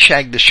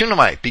Abishag the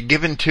Shunammite be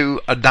given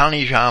to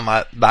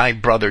Adonijah thy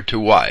brother to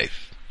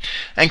wife.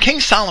 And King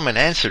Solomon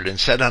answered and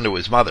said unto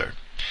his mother,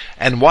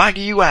 And why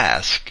do you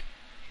ask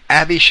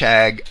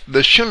Abishag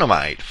the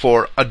Shunammite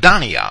for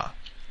Adoniah?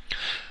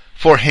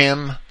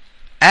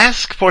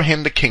 Ask for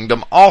him the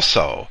kingdom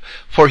also,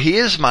 for he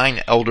is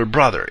mine elder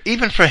brother,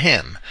 even for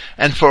him,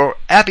 and for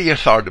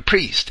Abiathar the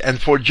priest,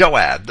 and for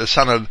Joab the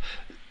son of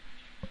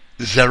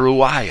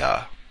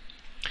Zeruiah.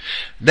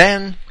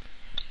 Then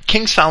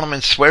King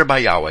Solomon sware by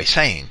Yahweh,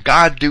 saying,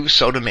 God do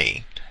so to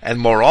me, and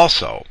more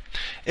also,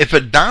 if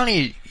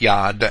Adoniah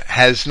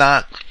has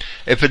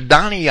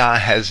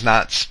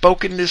not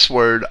spoken this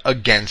word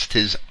against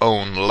his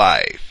own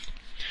life.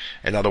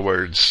 In other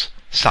words,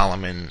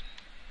 Solomon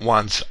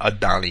wants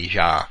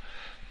Adonijah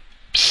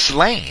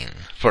slain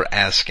for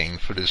asking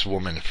for this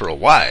woman for a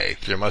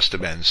wife. There must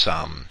have been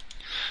some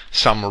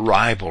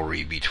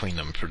rivalry between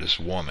them for this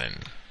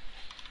woman.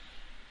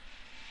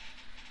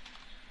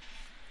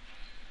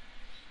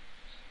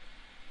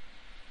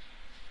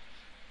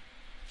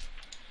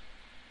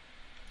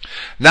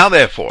 Now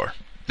therefore,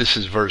 this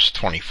is verse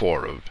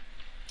 24 of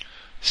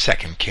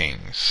 1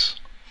 Kings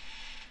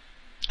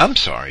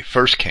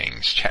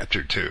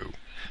chapter 2.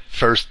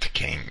 1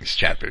 Kings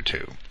chapter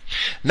 2.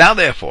 Now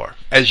therefore,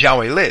 as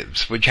Yahweh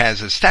lives, which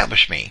has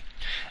established me,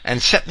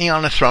 and set me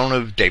on the throne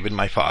of David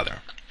my father,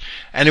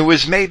 and who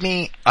has made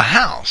me a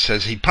house,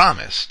 as he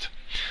promised,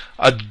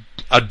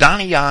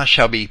 Adoniah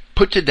shall be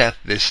put to death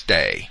this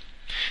day.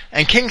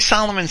 And King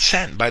Solomon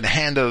sent by the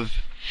hand of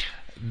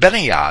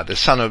Benaiah the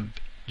son of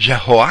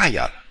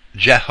Jehoiada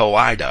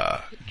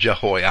Jehoiada,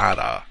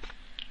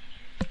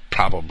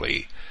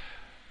 probably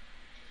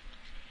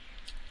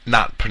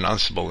not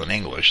pronounceable in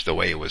English the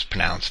way it was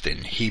pronounced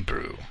in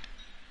Hebrew.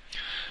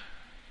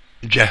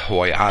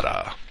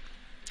 Jehoiada.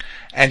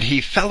 And he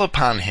fell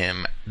upon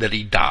him that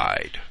he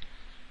died.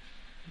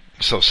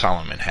 So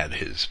Solomon had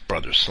his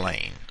brother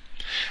slain.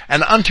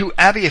 And unto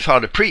Abiathar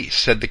the priest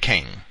said the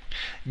king,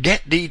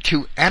 Get thee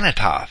to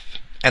Anathoth,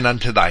 and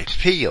unto thy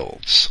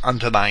fields,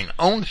 unto thine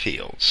own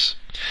fields,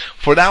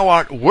 for thou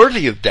art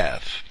worthy of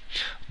death.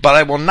 But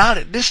I will not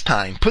at this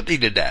time put thee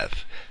to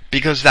death,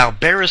 because thou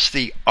bearest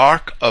the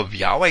ark of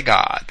Yahweh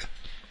God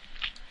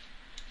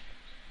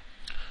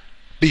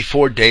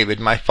before David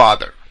my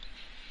father,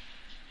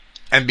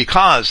 and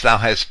because thou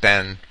hast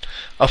been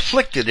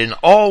afflicted in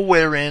all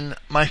wherein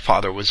my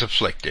father was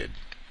afflicted.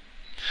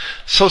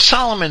 So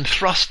Solomon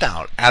thrust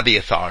out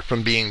Abiathar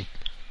from being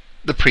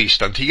the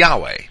priest unto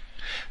Yahweh,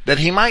 that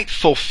he might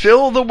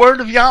fulfill the word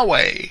of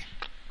Yahweh,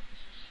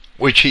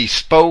 which he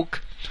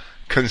spoke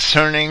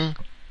concerning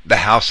the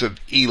house of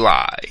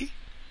Eli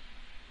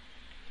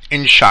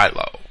in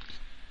Shiloh,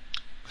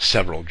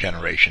 several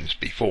generations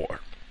before.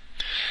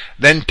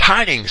 Then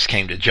tidings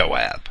came to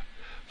Joab,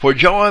 for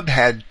Joab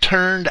had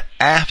turned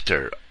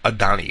after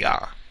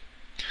Adonijah,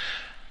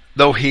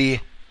 though he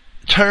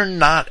turned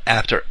not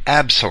after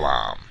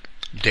Absalom.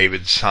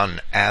 David's son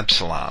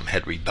Absalom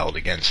had rebelled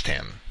against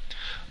him,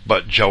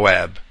 but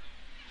Joab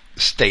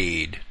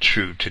stayed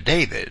true to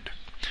David.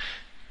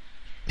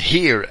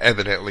 Here,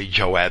 evidently,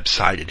 Joab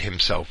sided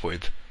himself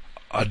with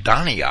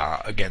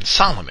Adonijah against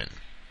Solomon.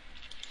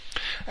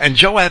 And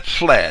Joab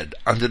fled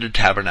unto the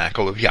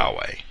tabernacle of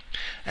Yahweh,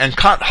 and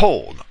caught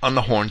hold on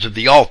the horns of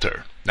the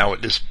altar. Now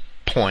at this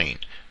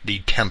point, the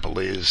temple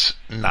is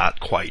not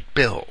quite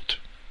built.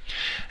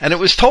 And it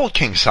was told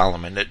King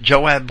Solomon that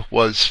Joab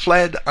was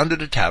fled unto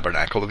the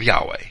tabernacle of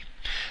Yahweh,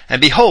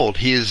 and behold,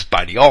 he is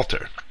by the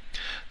altar.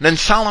 Then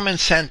Solomon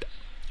sent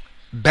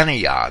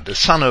Benaiah the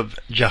son of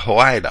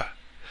Jehoiada,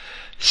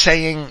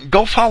 saying,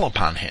 Go fall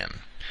upon him.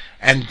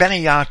 And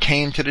Benaiah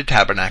came to the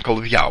tabernacle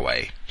of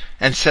Yahweh,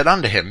 and said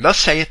unto him, Thus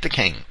saith the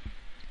king,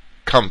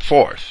 Come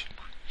forth.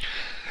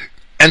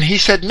 And he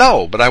said,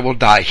 No, but I will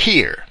die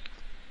here.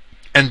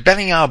 And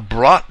Benaiah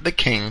brought the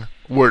king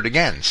word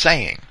again,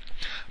 saying,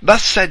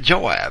 Thus said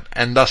Joab,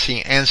 and thus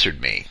he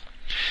answered me.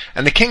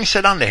 And the king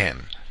said unto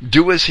him,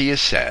 Do as he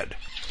has said,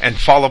 and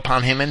fall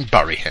upon him and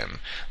bury him,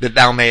 that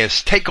thou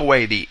mayest take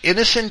away the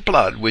innocent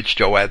blood which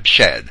Joab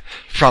shed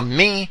from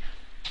me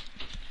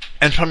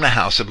and from the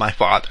house of my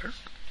father.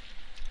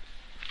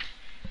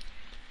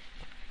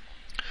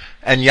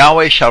 And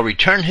Yahweh shall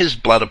return his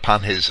blood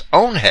upon his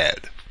own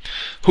head,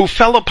 who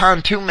fell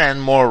upon 2 men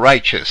more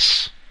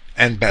righteous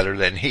and better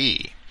than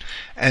he,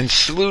 and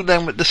slew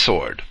them with the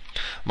sword.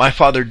 My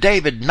father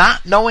David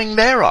not knowing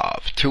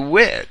thereof, to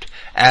wit,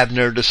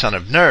 Abner the son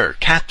of Ner,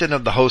 captain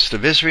of the host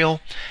of Israel,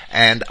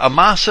 and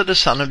Amasa the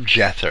son of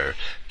Jether,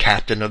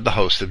 captain of the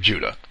host of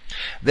Judah.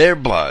 Their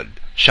blood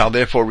shall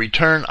therefore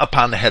return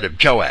upon the head of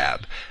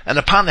Joab, and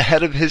upon the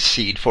head of his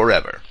seed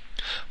forever.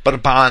 But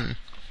upon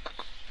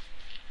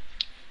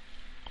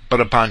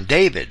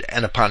David,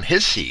 and upon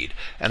his seed,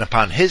 and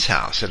upon his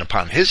house, and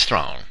upon his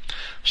throne,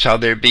 shall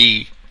there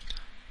be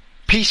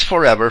peace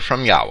forever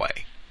from Yahweh.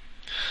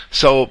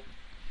 So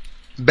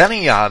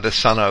Benaiah the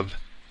son of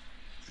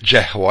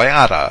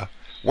Jehoiada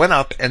went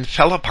up and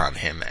fell upon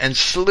him, and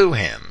slew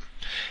him,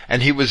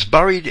 and he was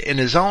buried in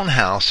his own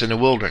house in the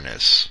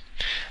wilderness.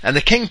 And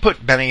the king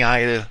put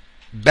Benaiah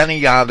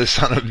the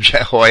son of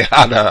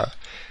Jehoiada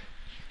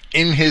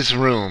in his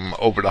room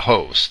over the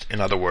host. In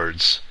other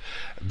words,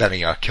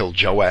 Benaiah killed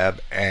Joab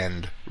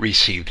and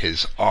received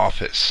his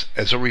office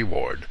as a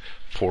reward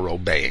for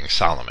obeying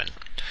Solomon.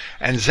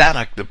 And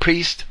Zadok the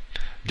priest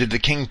did the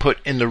king put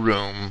in the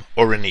room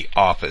or in the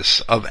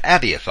office of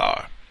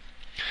Abiathar.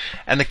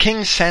 And the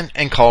king sent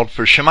and called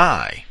for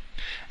Shimei,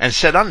 and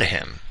said unto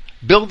him,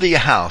 Build thee a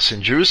house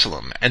in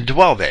Jerusalem, and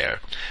dwell there,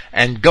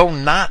 and go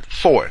not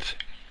forth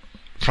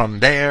from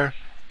there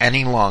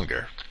any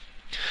longer.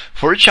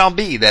 For it shall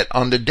be that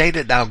on the day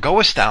that thou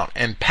goest out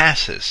and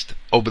passest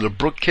over the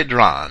brook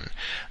Kidron,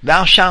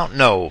 thou shalt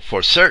know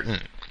for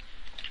certain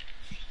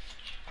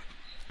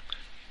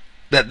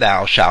that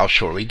thou shalt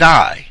surely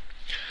die.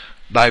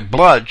 Thy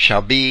blood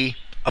shall be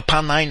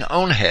upon thine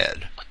own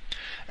head.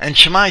 And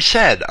Shimei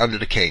said unto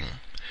the king,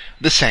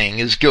 The saying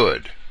is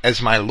good.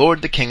 As my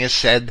lord the king has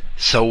said,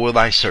 so will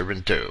thy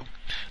servant do.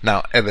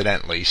 Now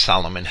evidently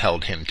Solomon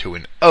held him to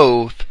an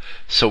oath,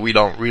 so we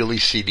don't really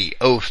see the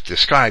oath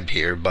described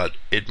here, but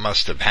it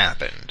must have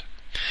happened.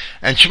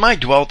 And Shimei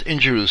dwelt in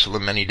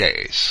Jerusalem many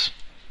days.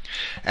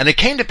 And it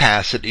came to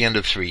pass at the end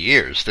of 3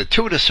 years, that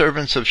 2 of the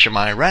servants of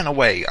Shimei ran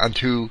away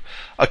unto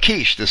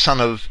Achish the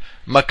son of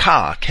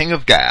Maacah, king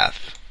of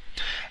Gath.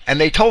 And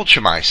they told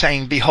Shimei,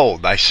 saying,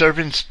 Behold, thy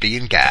servants be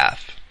in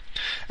Gath.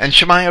 And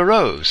Shimei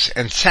arose,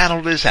 and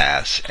saddled his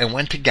ass, and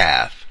went to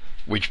Gath,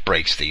 which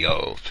breaks the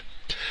oath,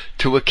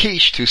 to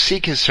Achish to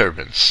seek his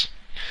servants.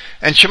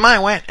 And Shimei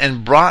went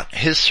and brought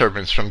his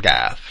servants from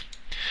Gath.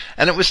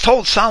 And it was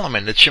told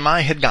Solomon that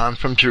Shimei had gone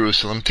from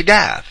Jerusalem to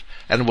Gath,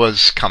 and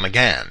was come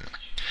again.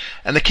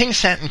 And the king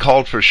sent and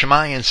called for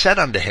Shimei, and said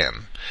unto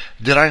him,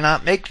 Did I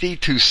not make thee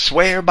to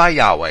swear by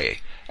Yahweh,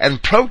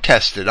 and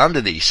protested unto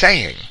thee,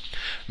 saying,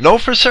 Know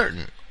for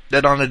certain,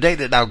 that on the day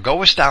that thou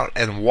goest out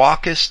and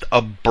walkest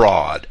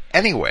abroad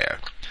anywhere,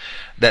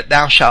 that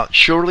thou shalt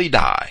surely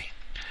die.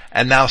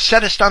 And thou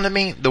saidst unto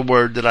me, The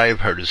word that I have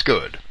heard is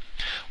good.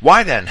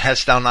 Why then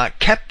hast thou not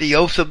kept the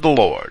oath of the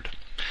Lord,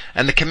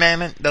 and the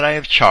commandment that I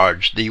have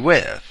charged thee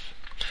with?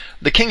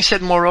 The king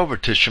said moreover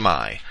to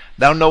Shimei,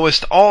 Thou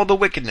knowest all the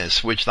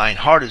wickedness which thine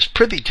heart is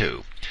privy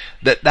to,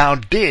 that thou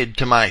did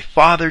to my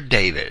father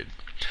David.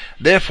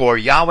 Therefore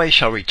Yahweh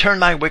shall return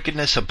thy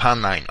wickedness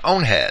upon thine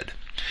own head.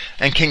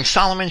 And King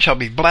Solomon shall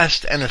be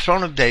blessed, and the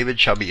throne of David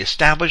shall be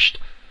established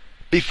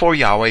before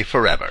Yahweh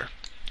forever.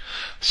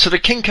 So the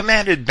king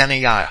commanded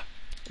Benaiah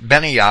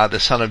the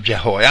son of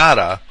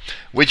Jehoiada,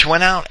 which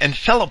went out and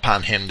fell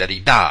upon him that he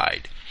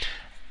died.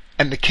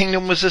 And the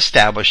kingdom was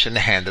established in the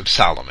hand of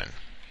Solomon.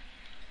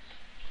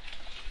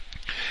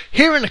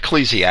 Here in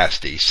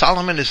Ecclesiastes,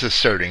 Solomon is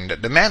asserting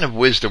that the man of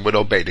wisdom would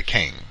obey the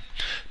king,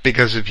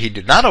 because if he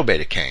did not obey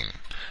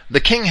the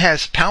king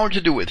has power to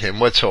do with him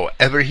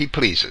whatsoever he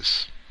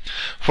pleases.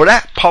 For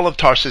that Paul of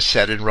Tarsus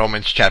said in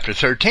Romans chapter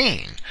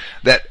 13,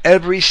 that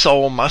every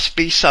soul must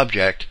be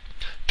subject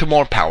to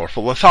more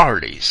powerful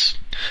authorities,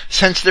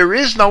 since there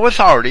is no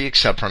authority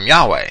except from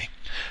Yahweh.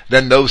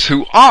 Then those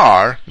who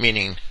are,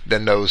 meaning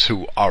then those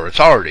who are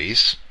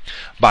authorities,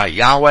 by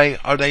Yahweh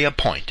are they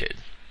appointed.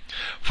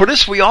 For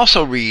this we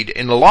also read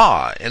in the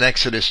law in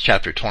Exodus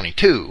chapter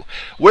 22,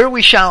 where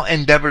we shall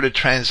endeavor to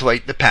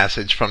translate the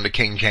passage from the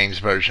King James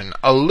Version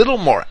a little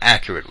more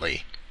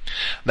accurately.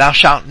 Thou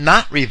shalt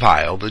not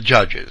revile the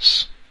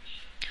judges,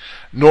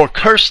 nor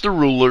curse the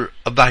ruler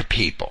of thy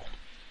people.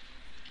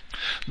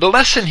 The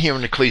lesson here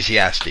in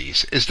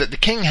Ecclesiastes is that the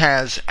king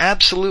has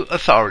absolute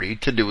authority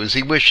to do as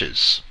he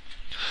wishes.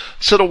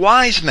 So the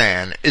wise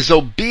man is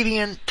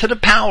obedient to the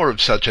power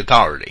of such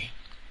authority.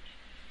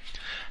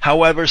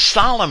 However,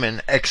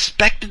 Solomon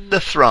expected the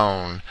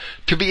throne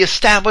to be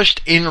established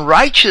in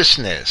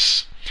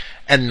righteousness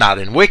and not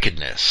in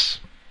wickedness.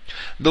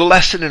 The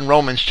lesson in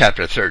Romans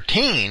chapter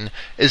 13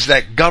 is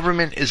that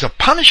government is a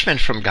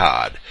punishment from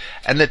God,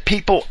 and that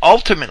people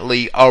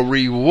ultimately are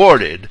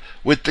rewarded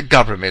with the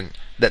government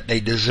that they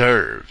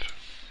deserve.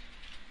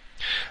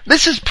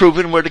 This is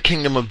proven where the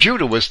kingdom of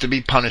Judah was to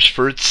be punished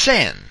for its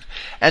sin,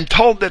 and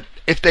told that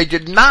if they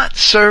did not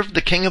serve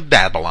the king of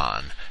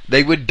Babylon,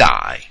 they would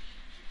die.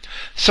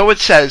 So it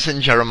says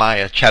in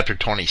Jeremiah chapter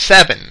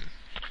 27,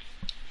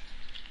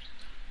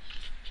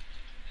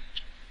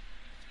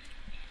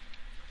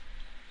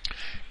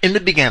 In the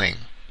beginning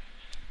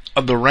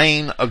of the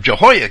reign of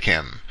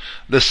Jehoiakim,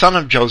 the son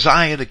of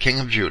Josiah the king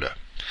of Judah,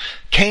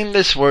 came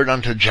this word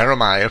unto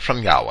Jeremiah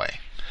from Yahweh,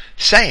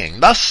 saying,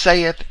 Thus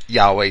saith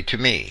Yahweh to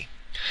me,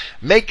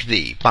 Make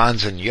thee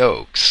bonds and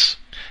yokes,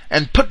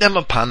 and put them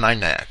upon thy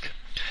neck,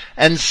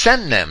 and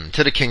send them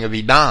to the king of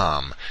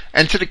Edom,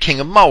 and to the king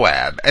of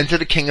Moab, and to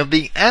the king of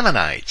the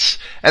Ammonites,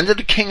 and to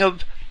the king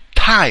of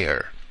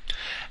Tyre,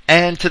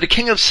 and to the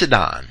king of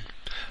Sidon,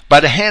 by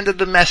the hand of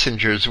the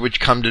messengers which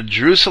come to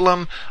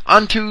Jerusalem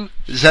unto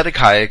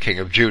Zedekiah king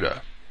of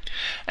Judah,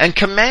 and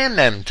command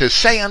them to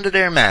say unto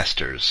their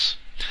masters,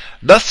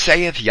 Thus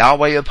saith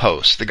Yahweh of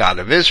hosts, the God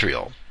of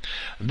Israel,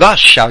 Thus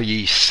shall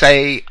ye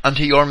say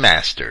unto your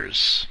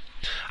masters,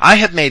 I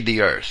have made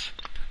the earth,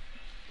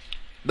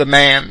 the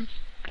man,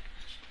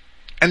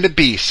 and the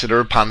beasts that are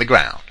upon the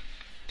ground,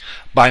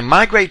 by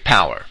my great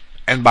power,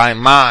 and by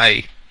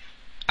my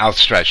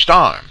outstretched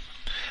arm,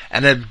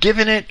 and have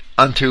given it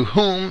unto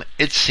whom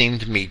it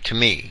seemed meet to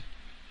me.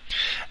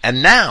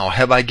 And now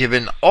have I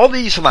given all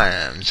these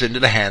lands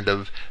into the hand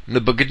of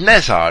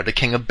Nebuchadnezzar, the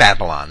king of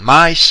Babylon,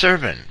 my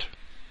servant.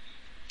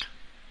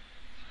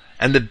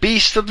 And the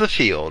beasts of the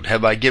field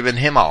have I given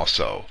him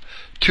also,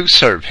 to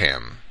serve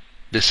him.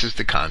 This is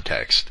the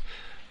context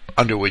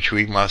under which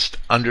we must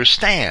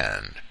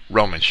understand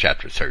Romans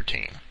chapter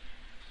 13.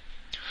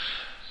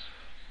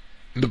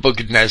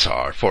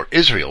 Nebuchadnezzar for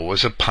Israel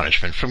was a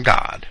punishment from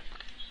God.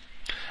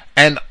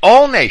 And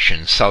all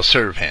nations shall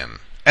serve him,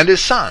 and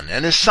his son,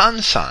 and his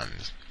son's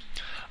sons,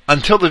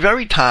 until the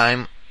very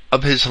time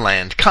of his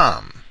land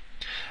come.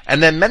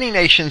 And then many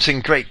nations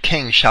and great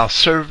kings shall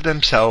serve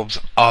themselves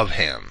of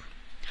him.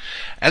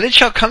 And it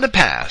shall come to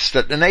pass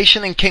that the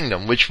nation and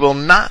kingdom which will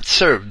not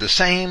serve the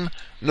same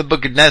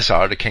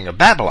Nebuchadnezzar, the king of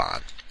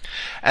Babylon,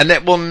 and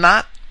that will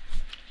not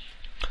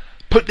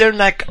put their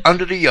neck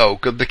under the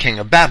yoke of the king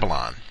of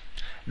Babylon,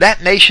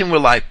 that nation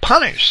will I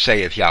punish,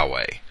 saith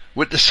Yahweh,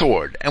 with the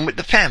sword, and with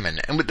the famine,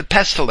 and with the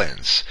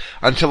pestilence,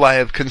 until I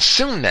have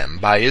consumed them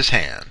by his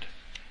hand.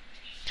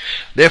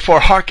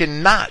 Therefore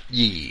hearken not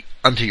ye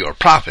unto your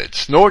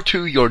prophets, nor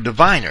to your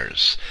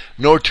diviners,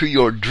 nor to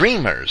your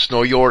dreamers,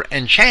 nor your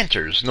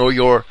enchanters, nor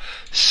your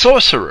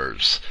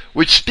sorcerers,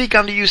 which speak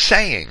unto you,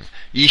 saying,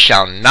 Ye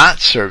shall not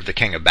serve the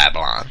king of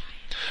Babylon.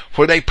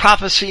 For they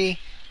prophesy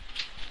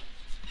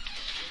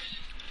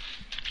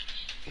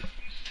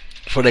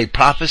For they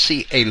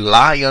prophesy a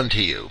lie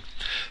unto you,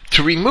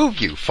 to remove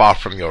you far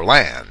from your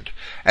land,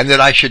 and that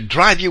I should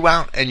drive you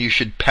out, and you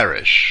should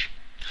perish.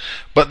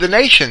 But the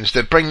nations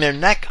that bring their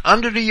neck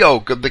under the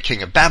yoke of the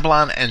king of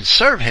Babylon, and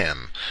serve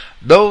him,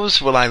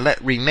 those will I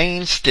let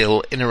remain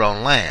still in their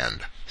own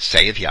land,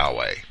 saith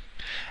Yahweh.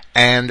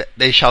 And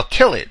they shall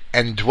till it,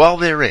 and dwell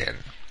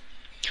therein.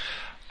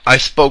 I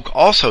spoke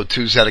also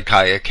to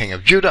Zedekiah king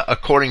of Judah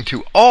according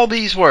to all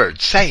these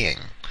words, saying,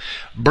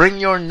 Bring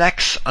your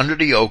necks under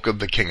the yoke of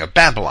the king of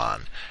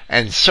Babylon,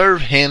 and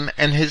serve him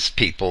and his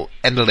people,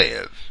 and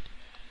live.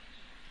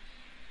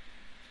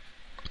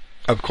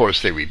 Of course,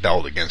 they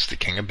rebelled against the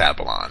king of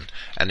Babylon,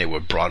 and they were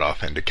brought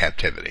off into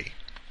captivity.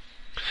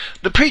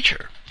 The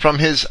preacher, from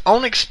his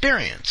own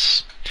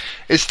experience,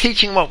 is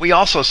teaching what we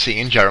also see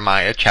in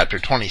Jeremiah chapter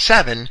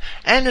 27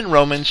 and in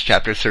Romans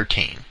chapter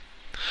 13.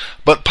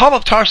 But Paul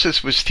of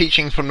Tarsus was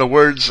teaching from the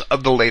words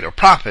of the later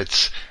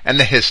prophets and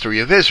the history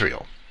of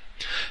Israel.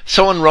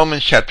 So in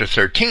Romans chapter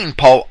 13,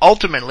 Paul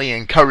ultimately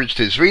encouraged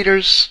his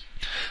readers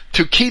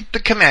to keep the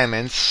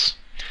commandments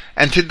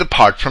and to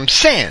depart from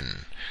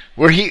sin,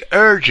 where he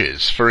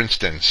urges, for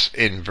instance,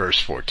 in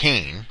verse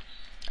 14,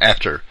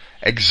 after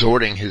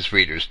exhorting his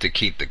readers to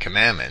keep the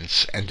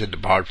commandments and to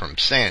depart from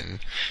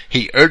sin,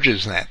 he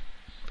urges them,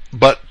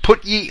 But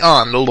put ye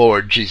on the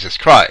Lord Jesus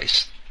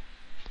Christ,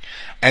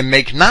 and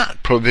make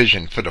not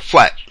provision for the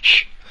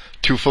flesh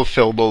to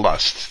fulfill the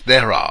lusts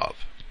thereof.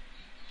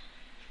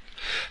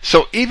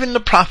 So even the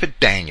prophet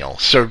Daniel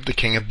served the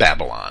king of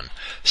Babylon,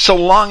 so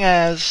long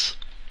as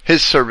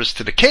his service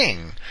to the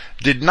king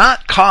did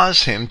not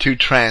cause him to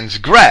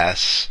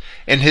transgress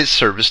in his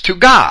service to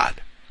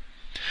God.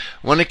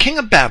 When the king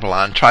of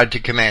Babylon tried to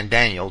command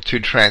Daniel to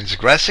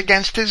transgress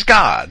against his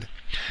God,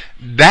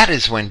 that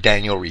is when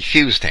Daniel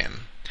refused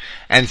him,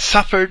 and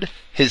suffered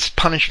his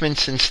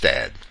punishments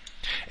instead,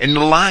 in the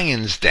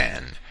lion's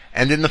den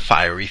and in the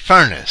fiery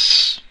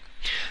furnace.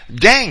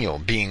 Daniel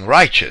being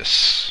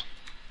righteous,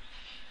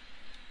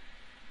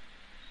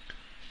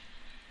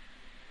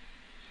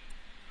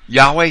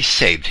 Yahweh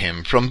saved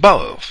him from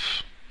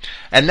both.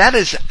 And that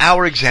is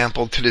our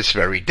example to this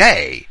very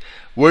day,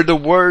 where the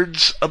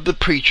words of the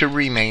preacher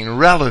remain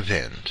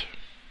relevant.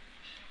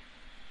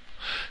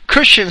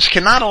 Christians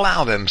cannot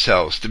allow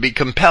themselves to be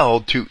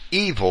compelled to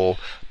evil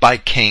by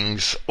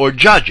kings or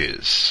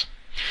judges,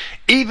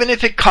 even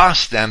if it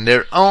costs them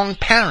their own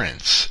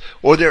parents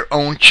or their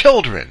own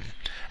children,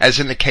 as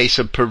in the case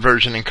of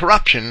perversion and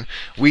corruption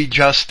we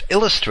just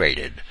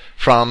illustrated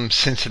from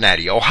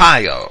Cincinnati,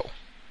 Ohio.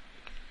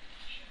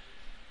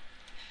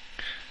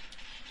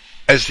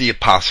 As the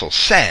apostle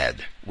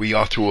said, we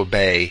ought to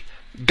obey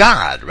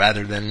God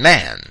rather than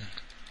man.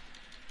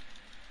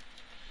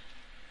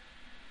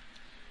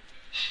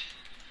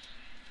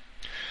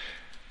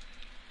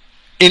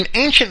 In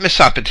ancient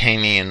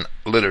Mesopotamian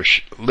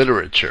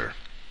literature,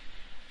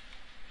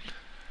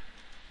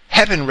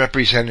 heaven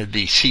represented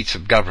the seats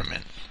of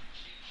government,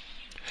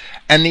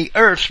 and the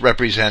earth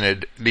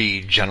represented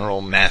the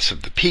general mass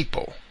of the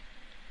people.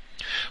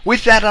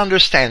 With that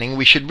understanding,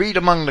 we should read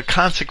among the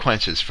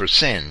consequences for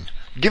sin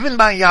given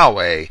by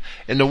Yahweh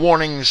in the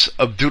warnings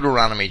of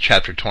Deuteronomy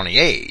chapter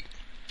 28.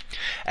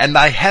 And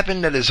thy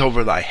heaven that is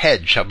over thy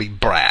head shall be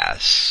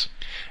brass.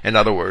 In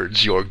other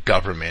words, your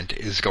government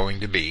is going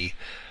to be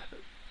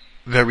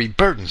very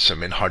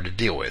burdensome and hard to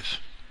deal with.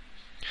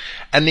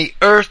 And the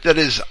earth that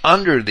is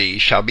under thee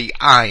shall be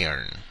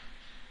iron.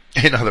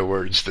 In other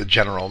words, the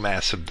general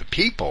mass of the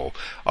people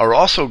are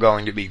also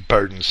going to be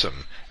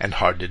burdensome and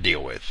hard to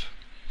deal with.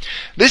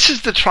 This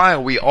is the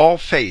trial we all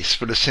face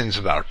for the sins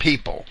of our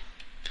people.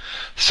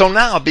 So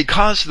now,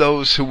 because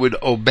those who would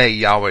obey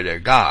Yahweh their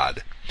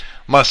God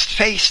must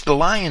face the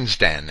lion's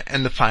den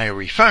and the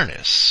fiery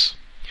furnace,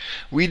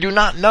 we do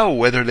not know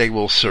whether they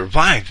will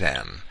survive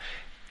them.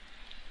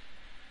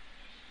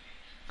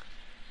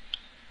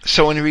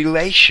 So in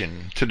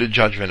relation to the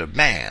judgment of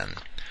man,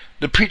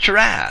 the preacher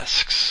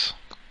asks,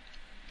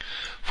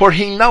 For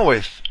he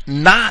knoweth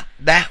not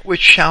that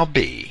which shall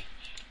be.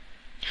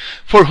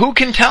 For who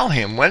can tell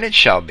him when it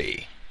shall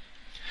be?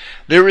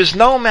 There is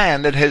no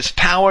man that has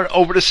power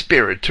over the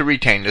Spirit to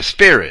retain the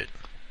Spirit.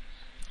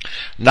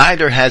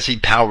 Neither has he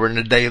power in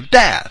the day of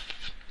death.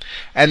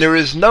 And there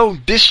is no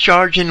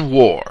discharge in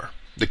war.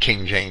 The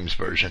King James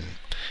Version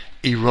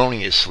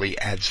erroneously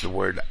adds the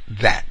word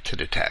that to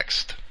the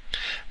text.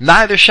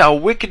 Neither shall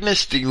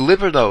wickedness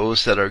deliver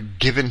those that are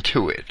given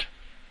to it.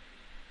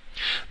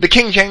 The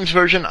King James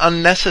Version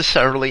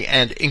unnecessarily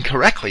and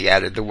incorrectly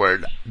added the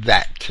word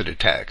that to the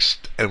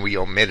text, and we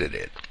omitted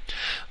it.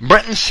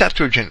 Brenton's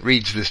Septuagint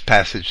reads this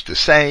passage to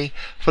say,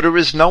 For there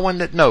is no one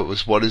that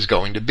knows what is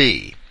going to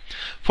be.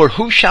 For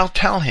who shall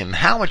tell him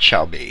how it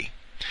shall be?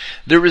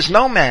 There is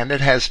no man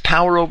that has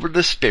power over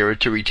the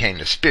Spirit to retain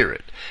the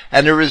Spirit,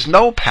 and there is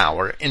no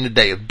power in the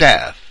day of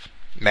death.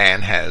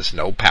 Man has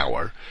no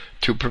power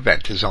to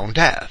prevent his own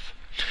death.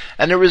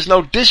 And there is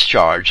no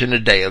discharge in the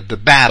day of the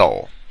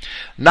battle.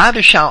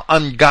 Neither shall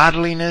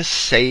ungodliness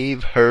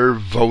save her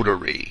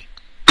votary.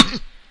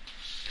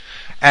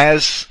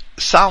 As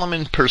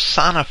Solomon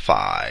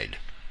personified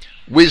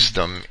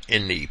wisdom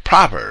in the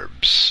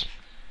Proverbs.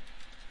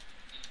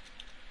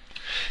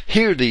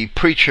 Here the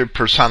preacher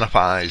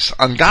personifies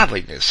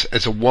ungodliness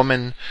as a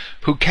woman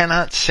who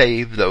cannot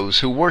save those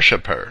who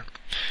worship her,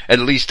 at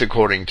least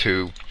according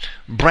to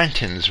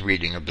Brenton's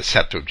reading of the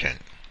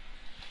Septuagint.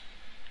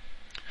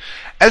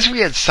 As we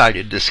had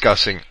cited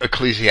discussing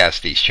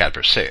Ecclesiastes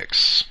chapter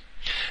 6,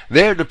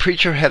 there the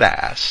preacher had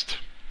asked,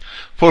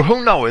 "For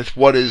who knoweth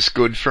what is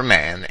good for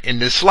man in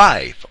this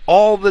life,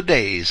 all the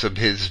days of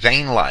his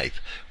vain life,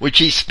 which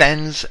he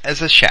spends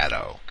as a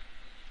shadow?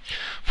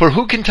 For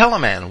who can tell a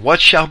man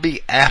what shall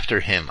be after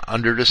him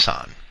under the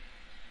sun?"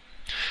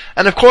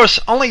 And of course,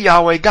 only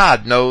Yahweh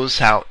God knows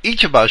how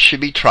each of us should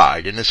be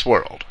tried in this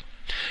world.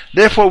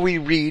 Therefore we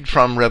read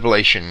from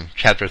Revelation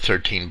chapter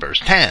 13 verse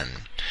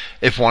 10,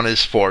 "If one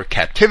is for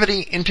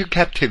captivity, into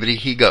captivity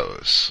he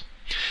goes.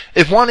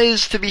 If one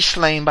is to be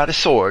slain by the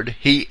sword,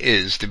 he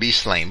is to be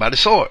slain by the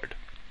sword.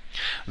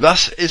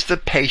 Thus is the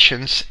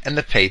patience and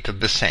the faith of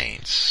the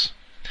saints."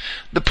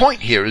 The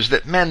point here is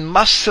that men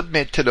must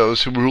submit to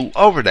those who rule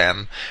over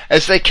them,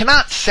 as they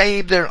cannot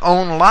save their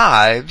own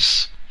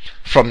lives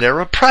from their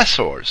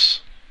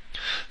oppressors.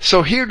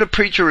 So here the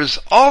preacher is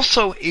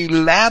also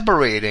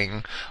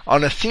elaborating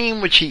on a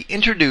theme which he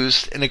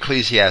introduced in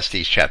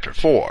Ecclesiastes chapter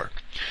 4,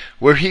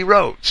 where he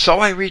wrote, "So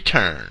I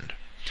returned,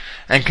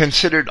 and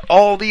considered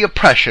all the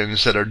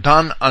oppressions that are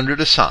done under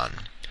the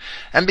sun.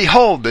 And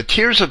behold, the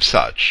tears of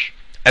such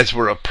as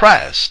were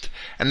oppressed,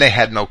 and they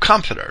had no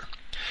comforter.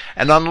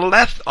 And on the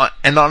left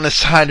and on the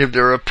side of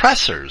their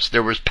oppressors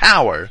there was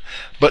power,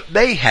 but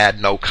they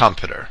had no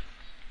comforter.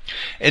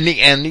 In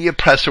the end the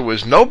oppressor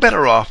was no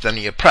better off than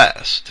the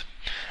oppressed,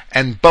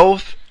 and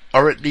both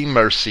are at the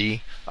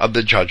mercy of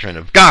the judgment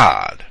of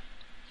God."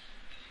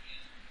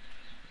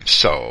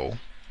 So,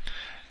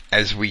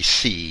 as we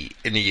see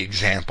in the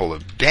example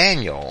of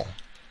Daniel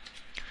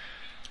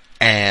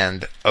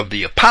and of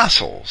the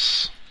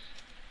apostles,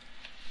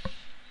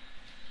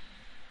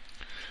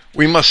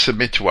 we must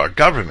submit to our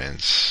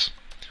governments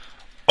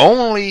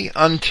only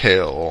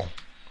until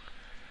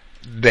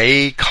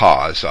they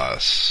cause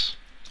us,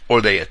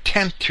 or they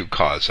attempt to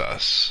cause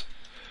us,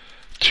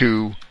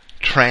 to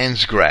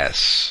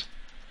transgress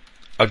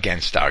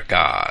against our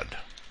God.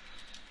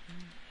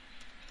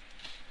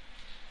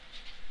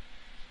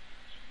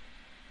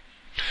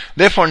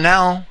 Therefore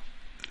now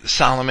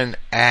Solomon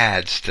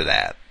adds to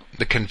that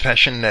the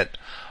confession that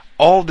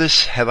all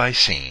this have I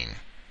seen,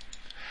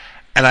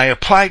 and I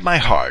applied my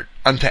heart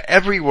unto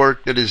every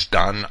work that is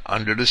done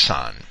under the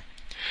sun.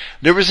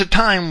 There is a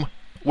time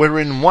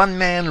wherein one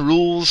man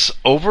rules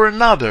over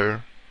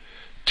another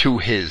to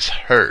his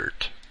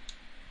hurt.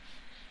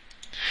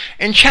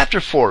 In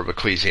chapter 4 of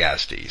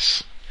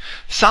Ecclesiastes,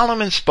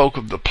 Solomon spoke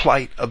of the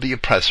plight of the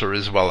oppressor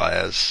as well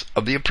as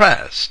of the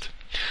oppressed,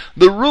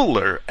 the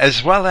ruler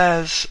as well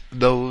as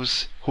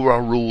those who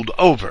are ruled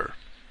over,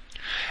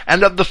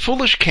 and of the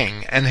foolish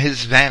king and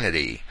his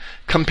vanity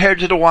compared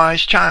to the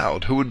wise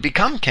child who would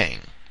become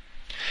king.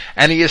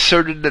 And he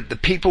asserted that the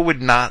people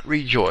would not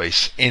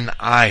rejoice in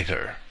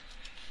either.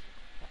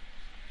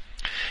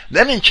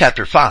 Then in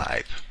chapter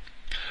 5,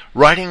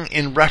 writing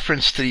in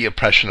reference to the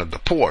oppression of the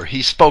poor,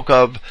 he spoke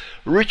of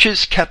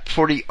riches kept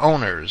for the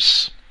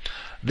owners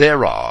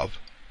thereof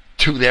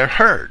to their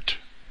hurt.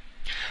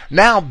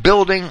 Now,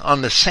 building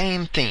on the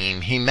same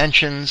theme, he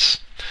mentions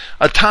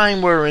a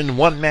time wherein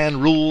one man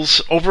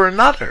rules over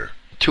another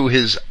to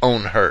his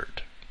own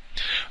hurt.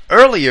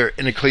 Earlier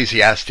in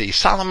Ecclesiastes,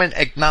 Solomon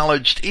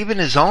acknowledged even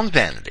his own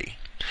vanity,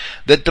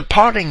 that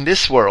departing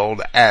this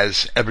world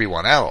as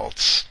everyone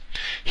else,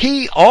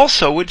 he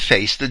also would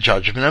face the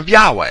judgment of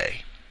Yahweh.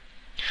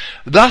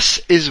 Thus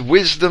is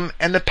wisdom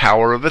and the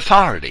power of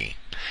authority,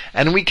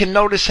 and we can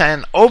notice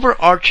an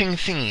overarching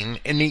theme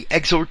in the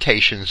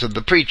exhortations of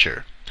the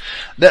preacher,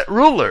 that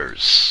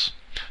rulers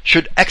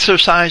should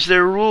exercise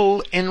their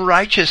rule in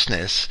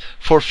righteousness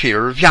for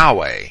fear of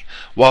Yahweh,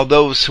 while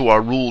those who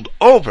are ruled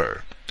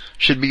over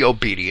should be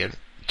obedient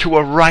to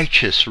a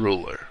righteous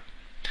ruler.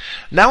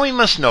 Now we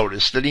must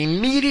notice that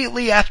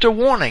immediately after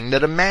warning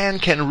that a man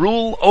can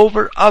rule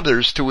over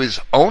others to his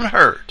own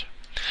hurt,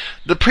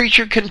 the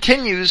preacher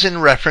continues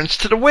in reference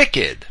to the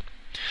wicked,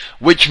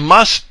 which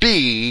must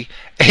be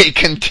a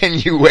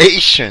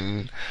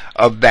continuation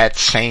of that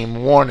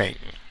same warning.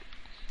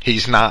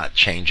 He's not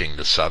changing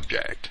the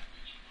subject.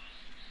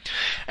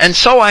 "And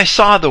so I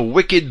saw the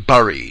wicked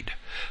buried,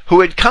 who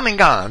had come and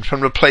gone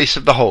from the place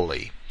of the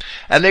holy,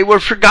 and they were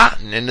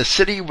forgotten in the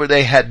city where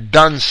they had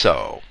done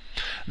so.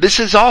 This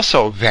is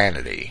also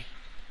vanity."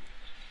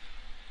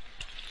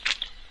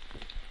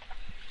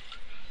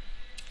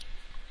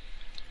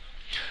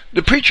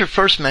 The preacher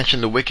first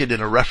mentioned the wicked in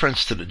a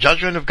reference to the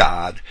judgment of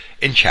God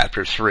in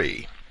chapter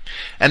 3,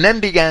 and then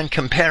began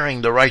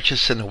comparing the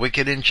righteous and the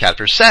wicked in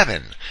chapter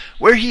 7,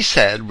 where he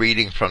said,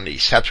 reading from the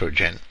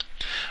Septuagint,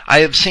 "I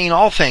have seen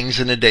all things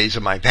in the days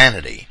of my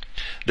vanity.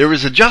 There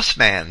is a just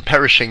man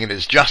perishing in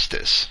his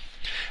justice,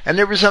 and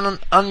there is an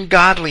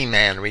ungodly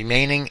man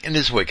remaining in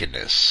his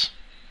wickedness.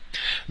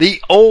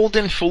 The old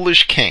and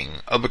foolish king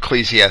of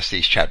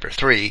Ecclesiastes chapter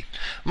 3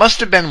 must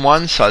have been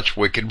one such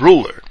wicked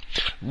ruler,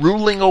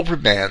 ruling over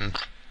men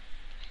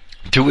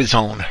to his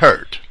own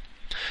hurt.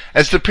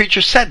 As the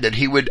preacher said that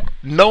he would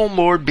no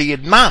more be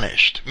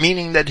admonished,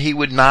 meaning that he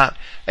would not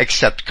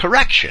accept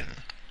correction.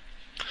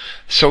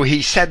 So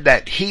he said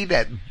that he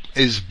that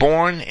is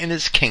born in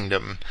his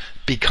kingdom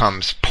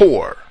becomes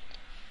poor.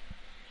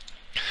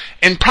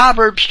 In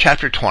Proverbs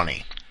chapter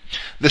 20,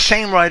 the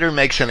same writer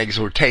makes an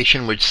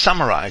exhortation which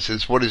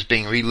summarizes what is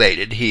being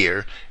related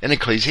here in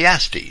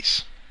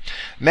Ecclesiastes.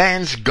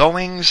 Man's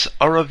goings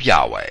are of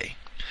Yahweh.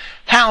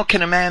 How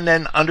can a man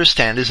then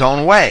understand his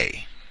own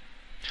way?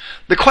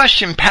 The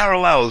question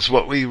parallels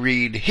what we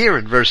read here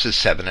in verses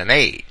 7 and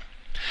 8.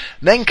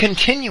 Then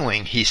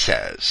continuing, he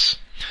says,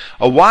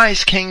 a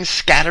wise king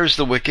scatters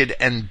the wicked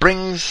and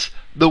brings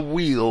the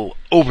wheel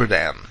over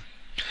them.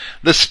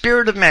 The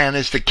spirit of man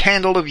is the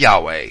candle of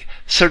Yahweh,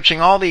 searching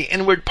all the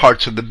inward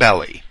parts of the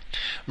belly.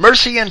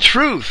 Mercy and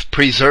truth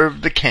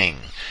preserve the king,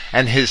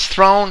 and his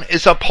throne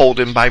is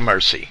upholden by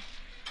mercy.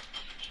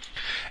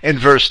 In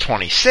verse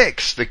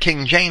 26, the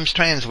King James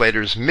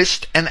translators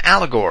missed an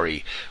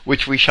allegory,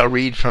 which we shall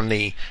read from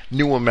the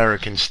New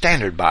American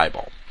Standard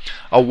Bible.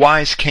 A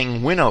wise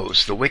king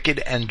winnows the wicked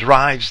and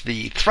drives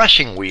the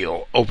threshing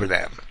wheel over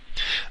them.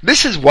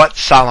 This is what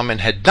Solomon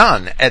had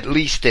done, at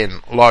least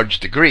in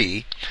large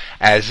degree,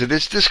 as it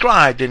is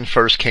described in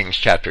 1 Kings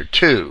chapter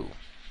 2.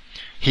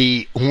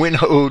 He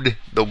winnowed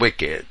the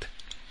wicked,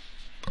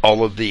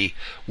 all of the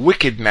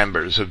wicked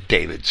members of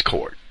David's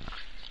court.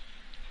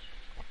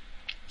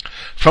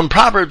 From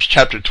Proverbs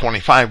chapter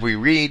 25 we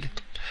read,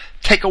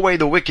 take away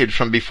the wicked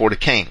from before the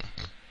king,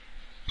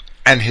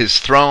 and his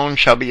throne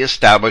shall be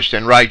established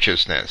in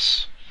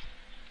righteousness.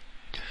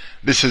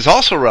 This is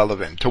also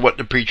relevant to what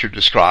the preacher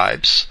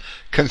describes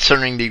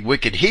concerning the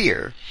wicked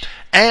here,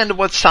 and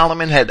what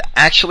Solomon had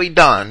actually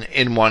done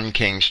in 1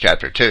 Kings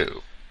chapter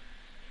 2.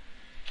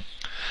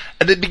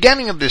 At the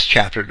beginning of this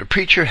chapter, the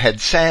preacher had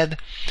said,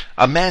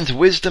 a man's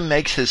wisdom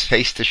makes his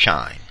face to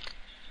shine,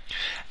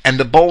 and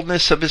the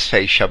boldness of his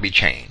face shall be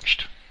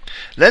changed.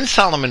 Then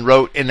Solomon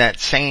wrote in that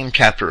same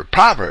chapter of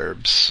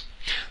Proverbs,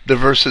 the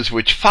verses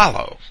which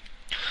follow,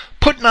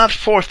 put not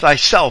forth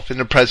thyself in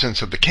the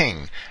presence of the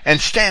king, and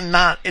stand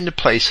not in the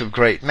place of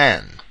great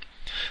men.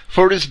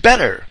 For it is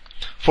better,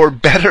 for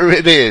better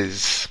it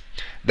is,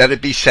 that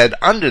it be said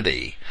unto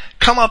thee,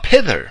 come up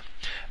hither,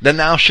 than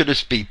thou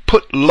shouldest be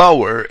put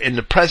lower in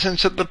the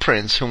presence of the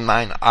prince whom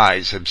thine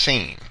eyes have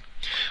seen.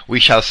 We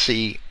do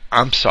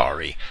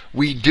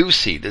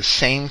see the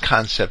same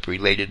concept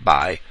related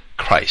by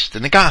Christ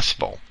in the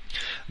gospel,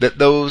 that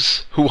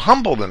those who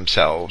humble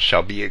themselves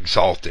shall be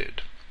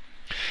exalted.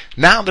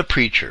 Now the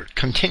preacher,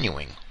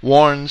 continuing,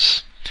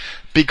 warns,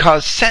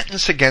 because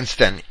sentence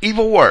against an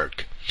evil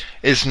work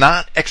is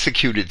not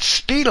executed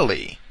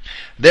speedily,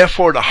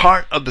 therefore the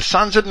heart of the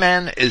sons of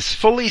men is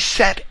fully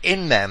set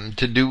in them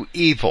to do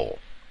evil.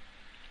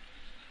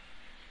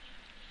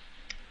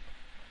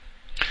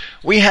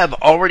 We have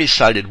already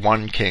cited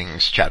 1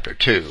 Kings chapter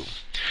 2,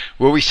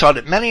 where we saw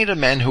that many of the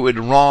men who had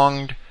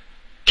wronged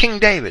King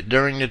David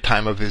during the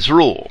time of his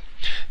rule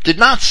did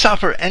not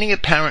suffer any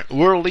apparent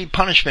worldly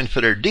punishment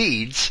for their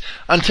deeds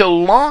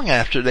until long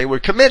after they were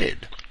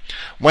committed,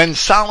 when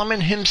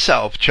Solomon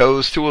himself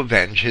chose to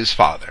avenge his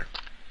father.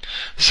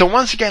 So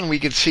once again we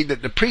can see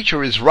that the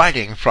preacher is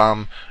writing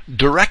from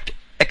direct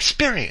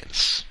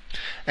experience,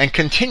 and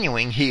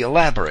continuing he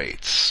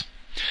elaborates.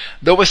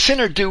 Though a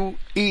sinner do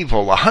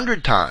evil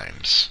 100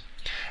 times,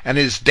 and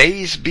his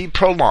days be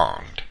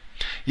prolonged,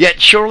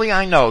 yet surely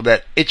I know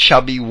that it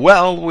shall be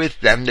well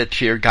with them that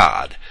fear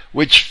God,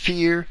 which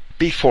fear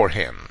before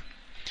him.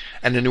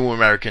 And the New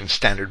American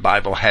Standard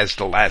Bible has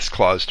the last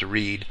clause to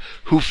read,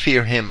 who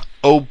fear him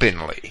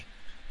openly,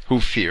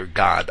 who fear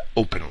God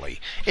openly,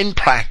 in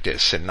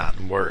practice and not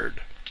in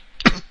word.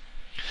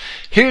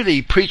 Here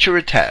the preacher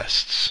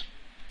attests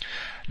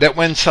that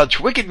when such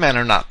wicked men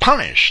are not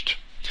punished,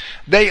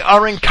 they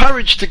are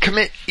encouraged to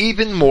commit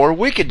even more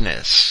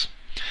wickedness.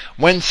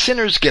 When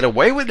sinners get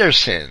away with their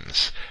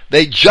sins,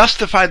 they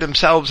justify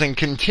themselves and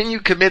continue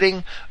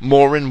committing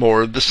more and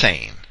more of the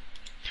same.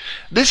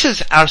 This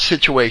is our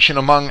situation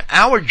among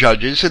our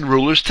judges and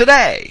rulers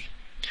today.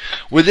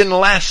 Within the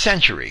last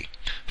century,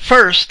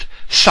 first,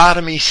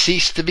 sodomy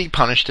ceased to be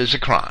punished as a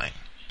crime.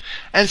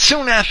 And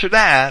soon after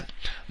that,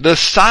 the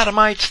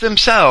sodomites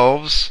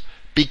themselves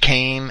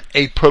became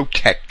a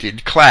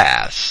protected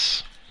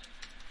class.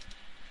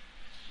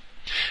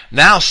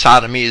 Now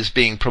sodomy is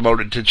being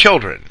promoted to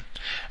children,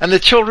 and the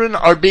children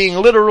are being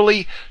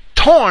literally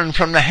torn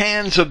from the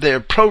hands of their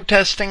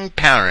protesting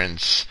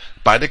parents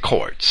by the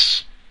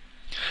courts.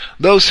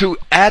 Those who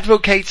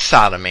advocate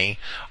sodomy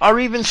are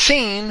even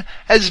seen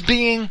as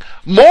being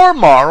more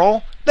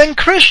moral than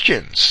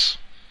Christians.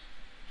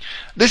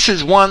 This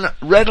is one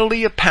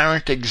readily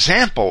apparent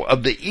example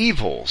of the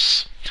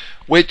evils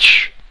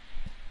which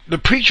the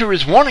preacher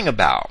is warning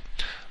about,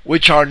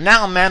 which are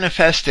now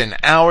manifest in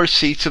our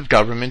seats of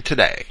government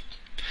today.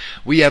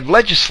 We have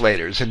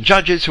legislators and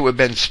judges who have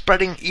been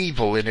spreading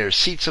evil in their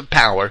seats of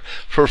power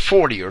for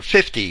 40 or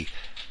 50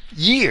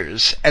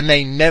 years, and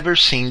they never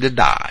seem to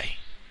die.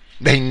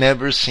 They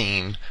never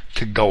seem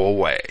to go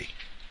away.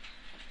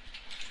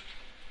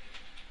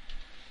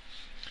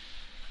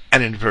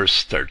 And in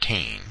verse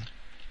 13,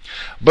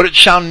 but it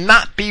shall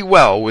not be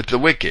well with the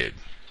wicked.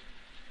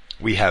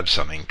 We have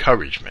some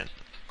encouragement.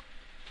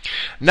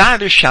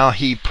 Neither shall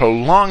he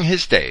prolong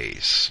his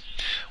days,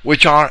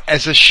 which are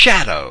as a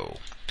shadow,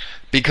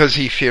 because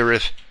he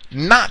feareth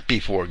not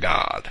before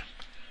God.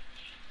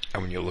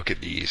 And when you look at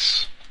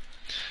these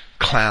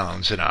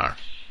clowns in our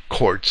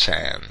courts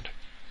and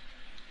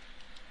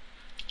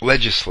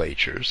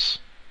legislatures,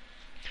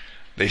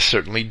 they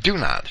certainly do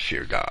not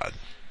fear God.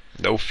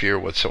 No fear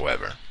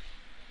whatsoever.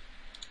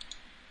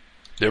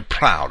 They're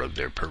proud of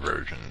their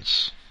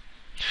perversions.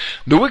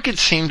 The wicked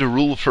seem to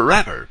rule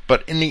forever,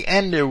 but in the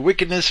end their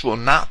wickedness will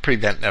not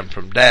prevent them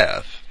from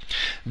death.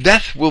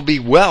 Death will be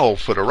well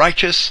for the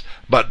righteous,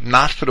 but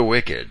not for the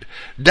wicked.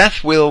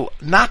 Death will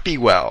not be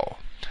well,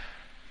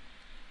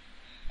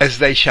 as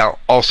they shall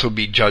also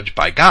be judged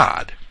by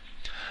God.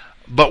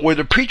 But where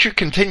the preacher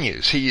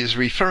continues, he is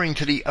referring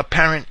to the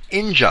apparent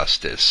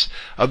injustice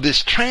of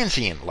this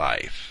transient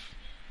life.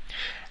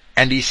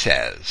 And he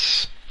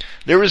says,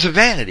 there is a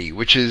vanity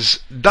which is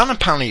done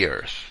upon the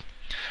earth,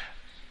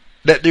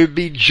 that there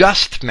be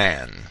just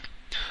men,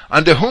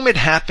 unto whom it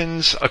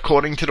happens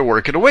according to the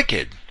work of the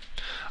wicked.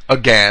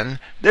 Again,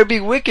 there be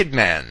wicked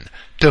men,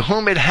 to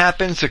whom it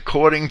happens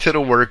according to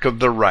the work of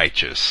the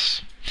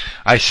righteous.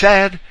 I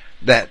said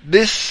that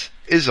this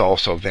is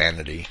also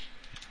vanity.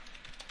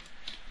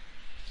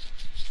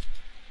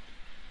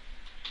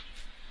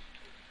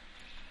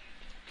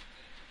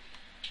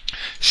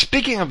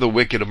 Speaking of the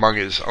wicked among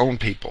his own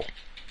people,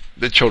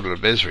 the children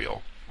of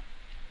Israel,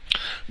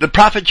 the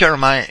prophet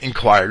Jeremiah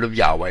inquired of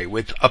Yahweh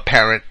with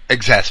apparent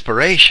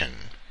exasperation.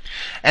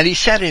 And he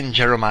said in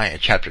Jeremiah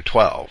chapter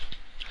 12,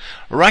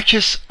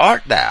 righteous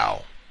art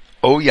thou,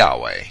 O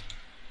Yahweh,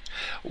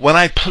 when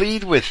I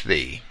plead with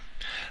thee.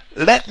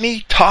 Let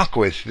me talk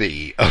with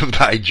thee of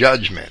thy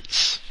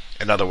judgments.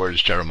 In other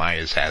words, Jeremiah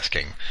is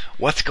asking,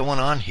 what's going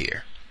on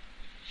here?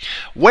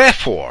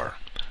 Wherefore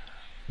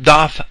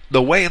doth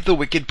the way of the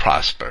wicked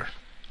prosper?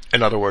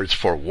 In other words,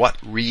 for what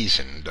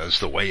reason does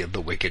the way of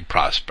the wicked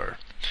prosper?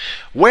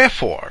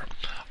 Wherefore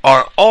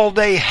are all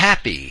they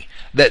happy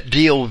that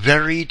deal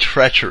very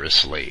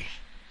treacherously?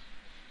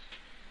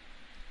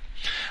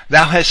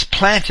 Thou hast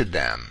planted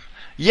them,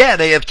 yea,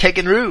 they have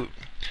taken root.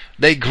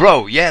 They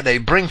grow, yea, they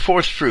bring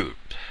forth fruit.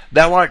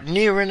 Thou art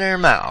near in their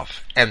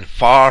mouth, and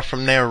far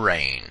from their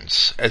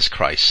reins. As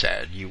Christ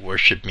said, you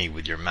worship me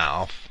with your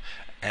mouth,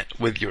 and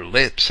with your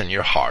lips, and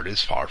your heart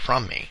is far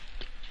from me.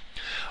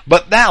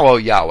 But thou, O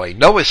Yahweh,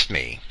 knowest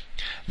me.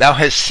 Thou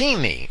hast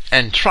seen me,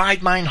 and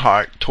tried mine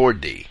heart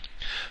toward thee.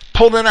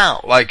 Pull them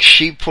out like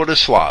sheep for the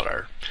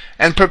slaughter,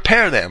 and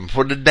prepare them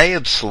for the day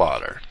of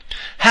slaughter.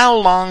 How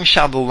long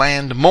shall the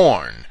land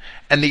mourn,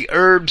 and the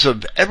herbs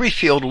of every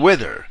field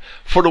wither,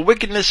 for the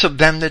wickedness of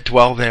them that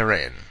dwell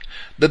therein?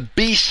 The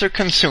beasts are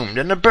consumed,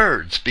 and the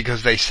birds,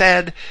 because they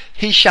said,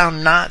 he shall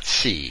not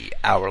see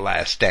our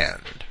last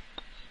end.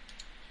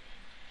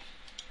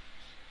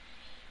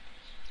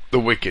 The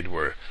wicked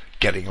were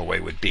getting away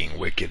with being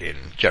wicked in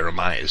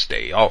Jeremiah's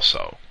day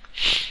also.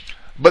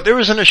 But there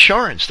is an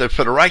assurance that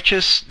for the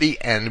righteous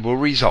the end will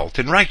result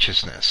in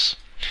righteousness.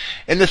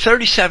 In the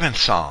 37th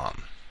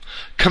Psalm,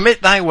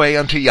 commit thy way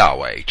unto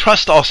Yahweh,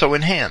 trust also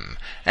in him,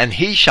 and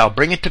he shall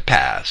bring it to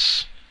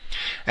pass.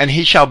 And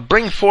he shall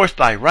bring forth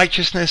thy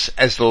righteousness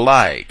as the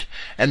light,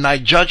 and thy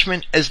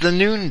judgment as the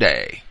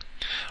noonday.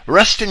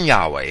 Rest in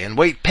Yahweh, and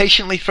wait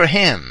patiently for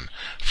him.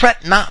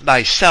 Fret not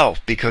thyself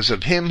because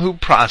of him who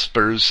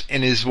prospers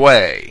in his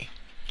way.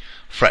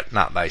 Fret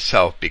not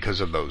thyself because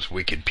of those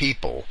wicked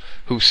people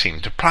who seem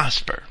to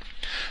prosper,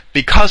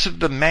 because of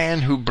the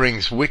man who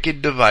brings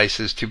wicked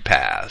devices to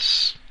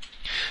pass.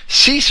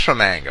 Cease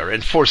from anger,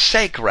 and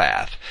forsake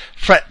wrath.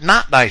 Fret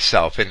not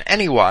thyself in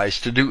any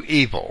wise to do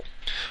evil.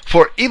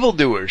 For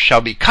evildoers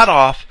shall be cut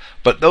off,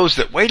 but those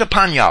that wait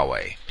upon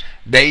Yahweh,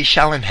 they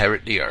shall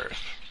inherit the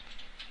earth.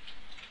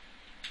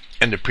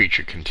 And the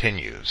preacher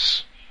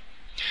continues,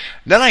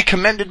 then I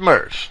commended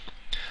mirth,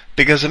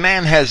 because a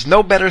man has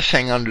no better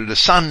thing under the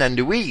sun than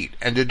to eat,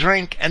 and to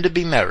drink, and to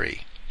be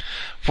merry.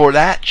 For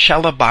that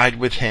shall abide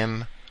with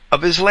him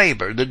of his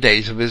labor the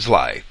days of his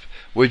life,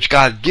 which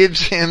God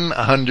gives him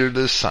under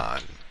the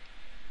sun.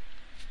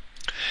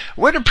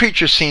 Where the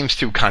preacher seems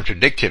to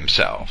contradict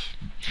himself,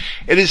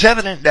 it is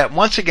evident that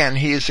once again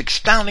he is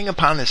expounding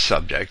upon this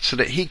subject so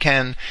that he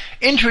can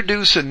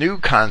introduce a new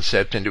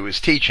concept into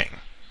his teaching.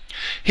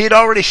 He had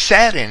already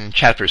said in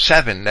chapter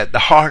 7 that the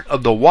heart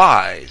of the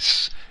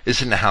wise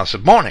is in the house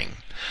of mourning,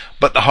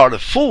 but the heart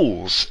of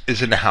fools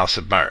is in the house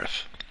of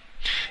mirth.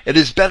 It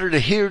is better to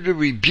hear the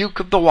rebuke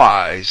of the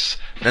wise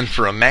than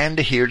for a man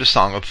to hear the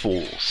song of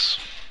fools.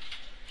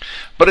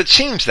 But it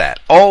seems that,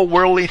 all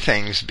worldly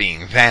things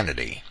being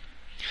vanity,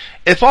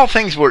 if all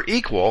things were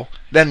equal,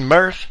 then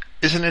mirth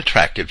is an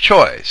attractive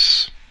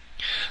choice.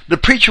 The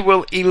preacher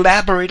will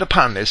elaborate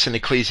upon this in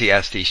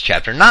Ecclesiastes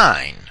chapter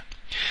 9.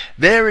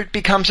 There it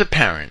becomes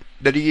apparent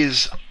that he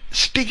is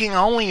speaking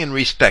only in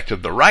respect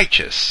of the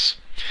righteous,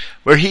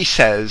 where he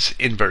says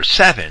in verse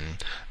 7,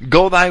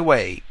 "Go thy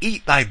way,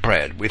 eat thy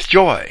bread with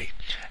joy,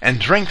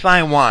 and drink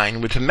thy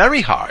wine with a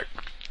merry heart,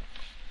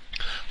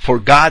 for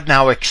God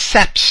now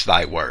accepts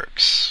thy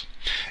works."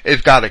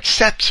 If God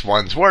accepts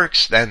one's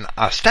works, then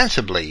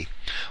ostensibly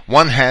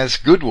one has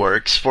good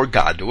works for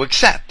God to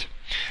accept.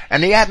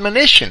 And the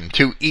admonition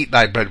to eat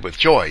thy bread with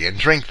joy and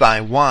drink thy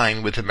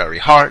wine with a merry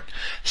heart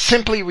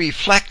simply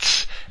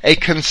reflects a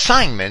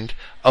consignment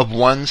of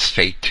one's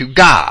fate to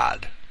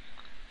God.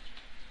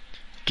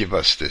 Give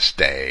us this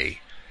day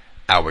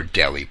our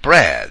daily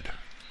bread.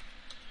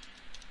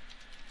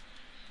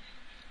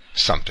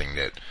 Something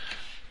that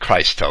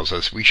Christ tells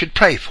us we should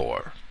pray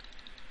for.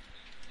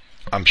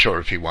 I'm sure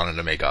if he wanted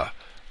to make a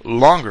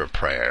longer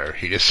prayer,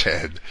 he'd have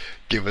said,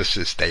 "Give us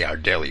this day our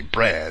daily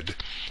bread,"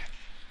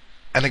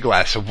 and a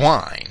glass of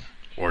wine,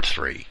 or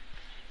 3.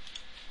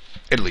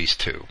 At least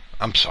 2.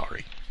 I'm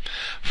sorry.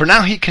 For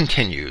now he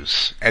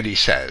continues, and he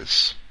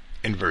says,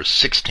 in verse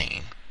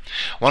 16,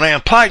 "When I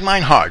applied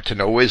mine heart to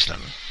know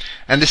wisdom,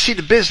 and to see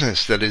the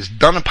business that is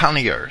done upon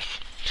the earth,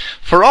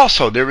 for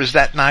also there is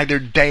that neither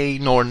day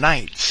nor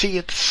night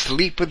seeth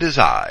sleep with his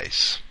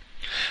eyes,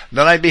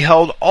 then I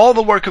beheld all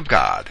the work of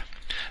God,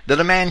 that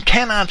a man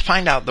cannot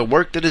find out the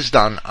work that is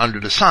done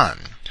under the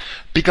sun,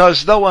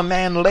 because though a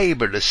man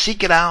labor to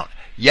seek it out,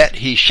 yet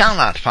he shall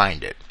not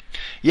find it.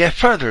 Yet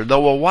further,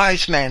 though a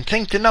wise man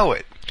think to know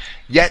it,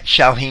 yet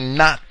shall he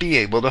not be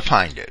able to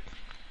find it."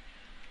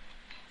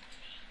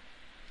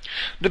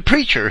 The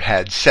preacher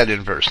had said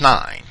in verse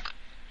 9,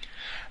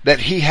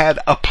 that he had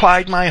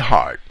applied my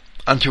heart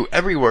unto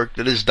every work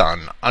that is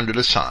done under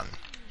the sun.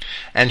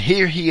 And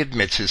here he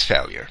admits his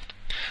failure,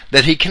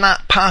 that he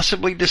cannot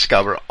possibly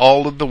discover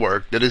all of the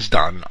work that is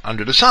done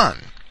under the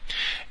sun.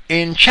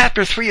 In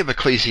chapter 3 of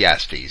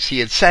Ecclesiastes, he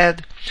had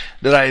said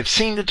that I have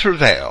seen the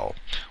travail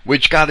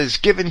which God has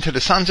given to the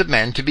sons of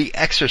men to be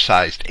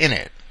exercised in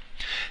it.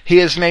 He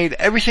has made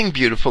everything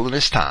beautiful in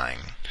his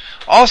time.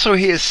 Also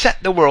he has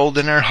set the world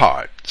in their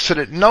heart, so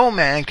that no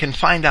man can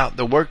find out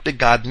the work that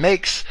God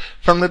makes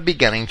from the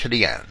beginning to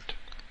the end.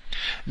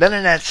 Then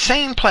in that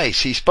same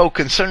place he spoke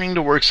concerning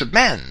the works of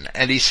men,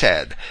 and he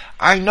said,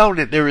 I know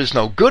that there is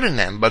no good in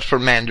them but for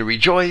man to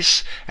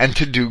rejoice and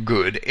to do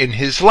good in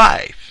his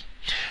life.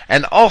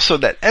 And also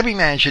that every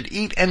man should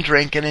eat and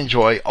drink and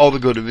enjoy all the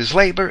good of his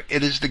labor.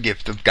 It is the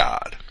gift of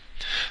God.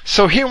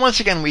 So here once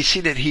again we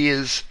see that he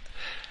is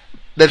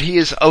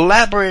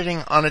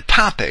elaborating on a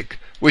topic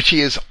which he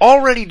has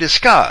already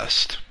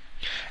discussed,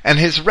 and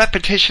his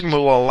repetition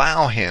will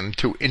allow him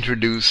to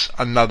introduce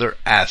another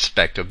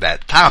aspect of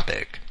that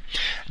topic.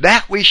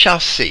 That we shall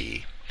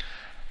see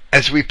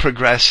as we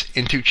progress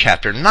into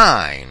chapter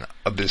 9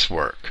 of this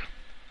work.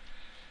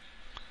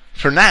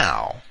 For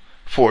now,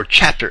 for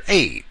chapter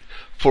 8,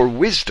 for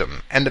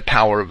wisdom and the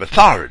power of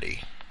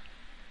authority,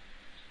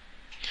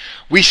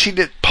 we see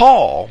that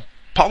Paul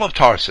of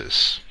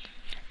Tarsus,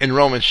 in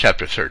Romans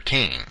chapter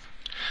 13,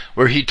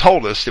 where he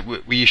told us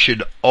that we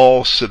should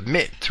all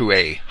submit to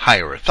a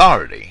higher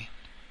authority,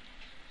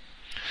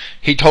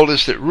 he told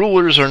us that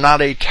rulers are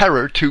not a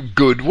terror to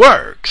good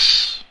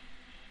works.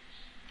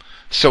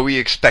 So we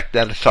expect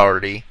that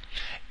authority,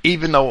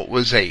 even though it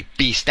was a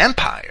beast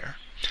empire,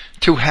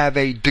 to have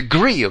a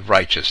degree of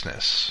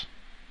righteousness.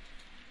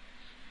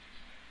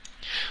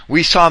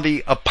 We saw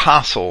the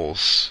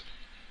apostles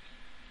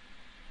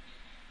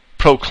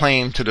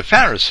proclaim to the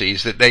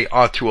Pharisees that they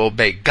ought to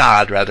obey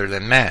God rather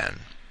than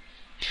man.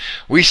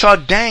 We saw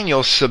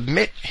Daniel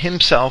submit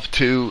himself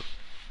to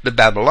the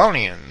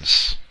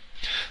Babylonians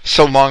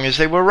so long as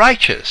they were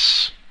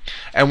righteous.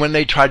 And when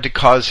they tried to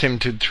cause him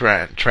to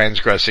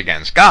transgress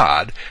against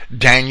God,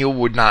 Daniel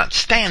would not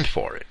stand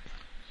for it.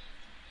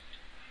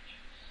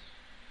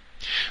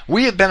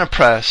 We have been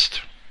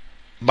oppressed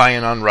by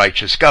an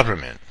unrighteous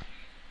government,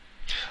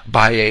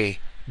 by a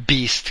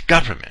beast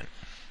government.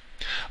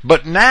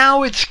 But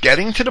now it's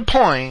getting to the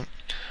point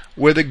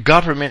where the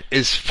government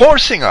is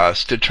forcing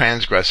us to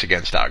transgress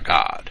against our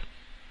God.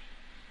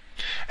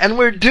 And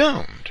we're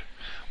doomed.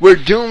 We're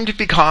doomed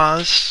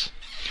because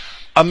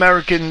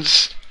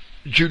Americans'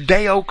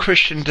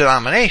 Judeo-Christian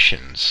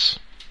denominations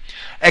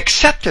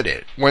accepted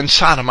it when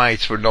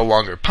sodomites were no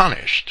longer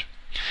punished.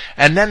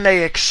 And then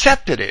they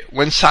accepted it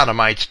when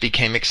sodomites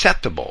became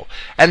acceptable.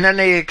 And then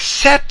they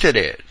accepted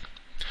it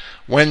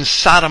when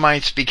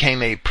sodomites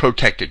became a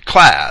protected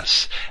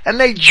class. And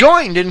they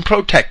joined in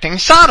protecting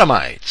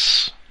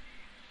sodomites.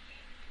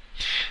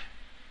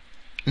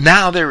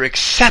 Now they're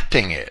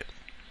accepting it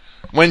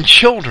when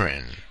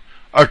children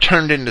are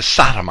turned into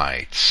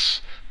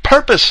sodomites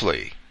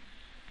purposely.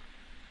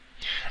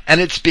 And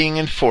it's being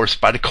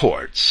enforced by the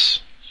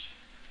courts.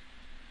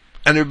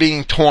 And they're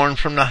being torn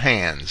from the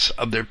hands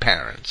of their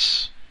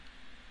parents.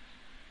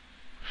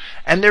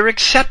 And they're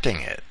accepting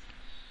it.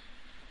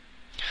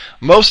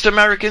 Most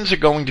Americans are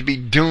going to be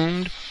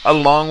doomed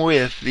along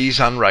with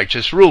these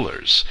unrighteous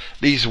rulers.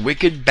 These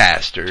wicked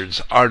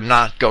bastards are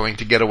not going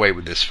to get away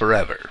with this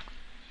forever.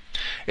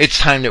 It's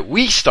time that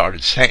we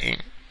started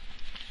saying,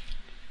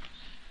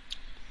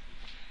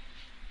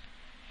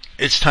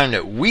 it's time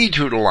that we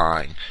drew the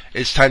line.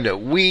 It's time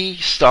that we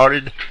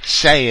started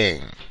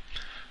saying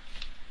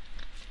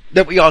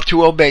that we ought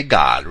to obey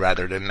God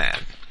rather than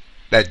man.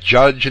 That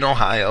judge in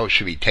Ohio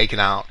should be taken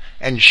out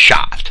and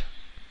shot.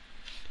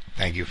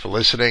 Thank you for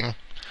listening.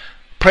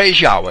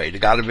 Praise Yahweh, the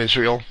God of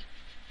Israel.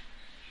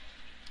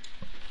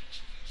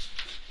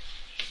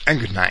 And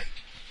good night.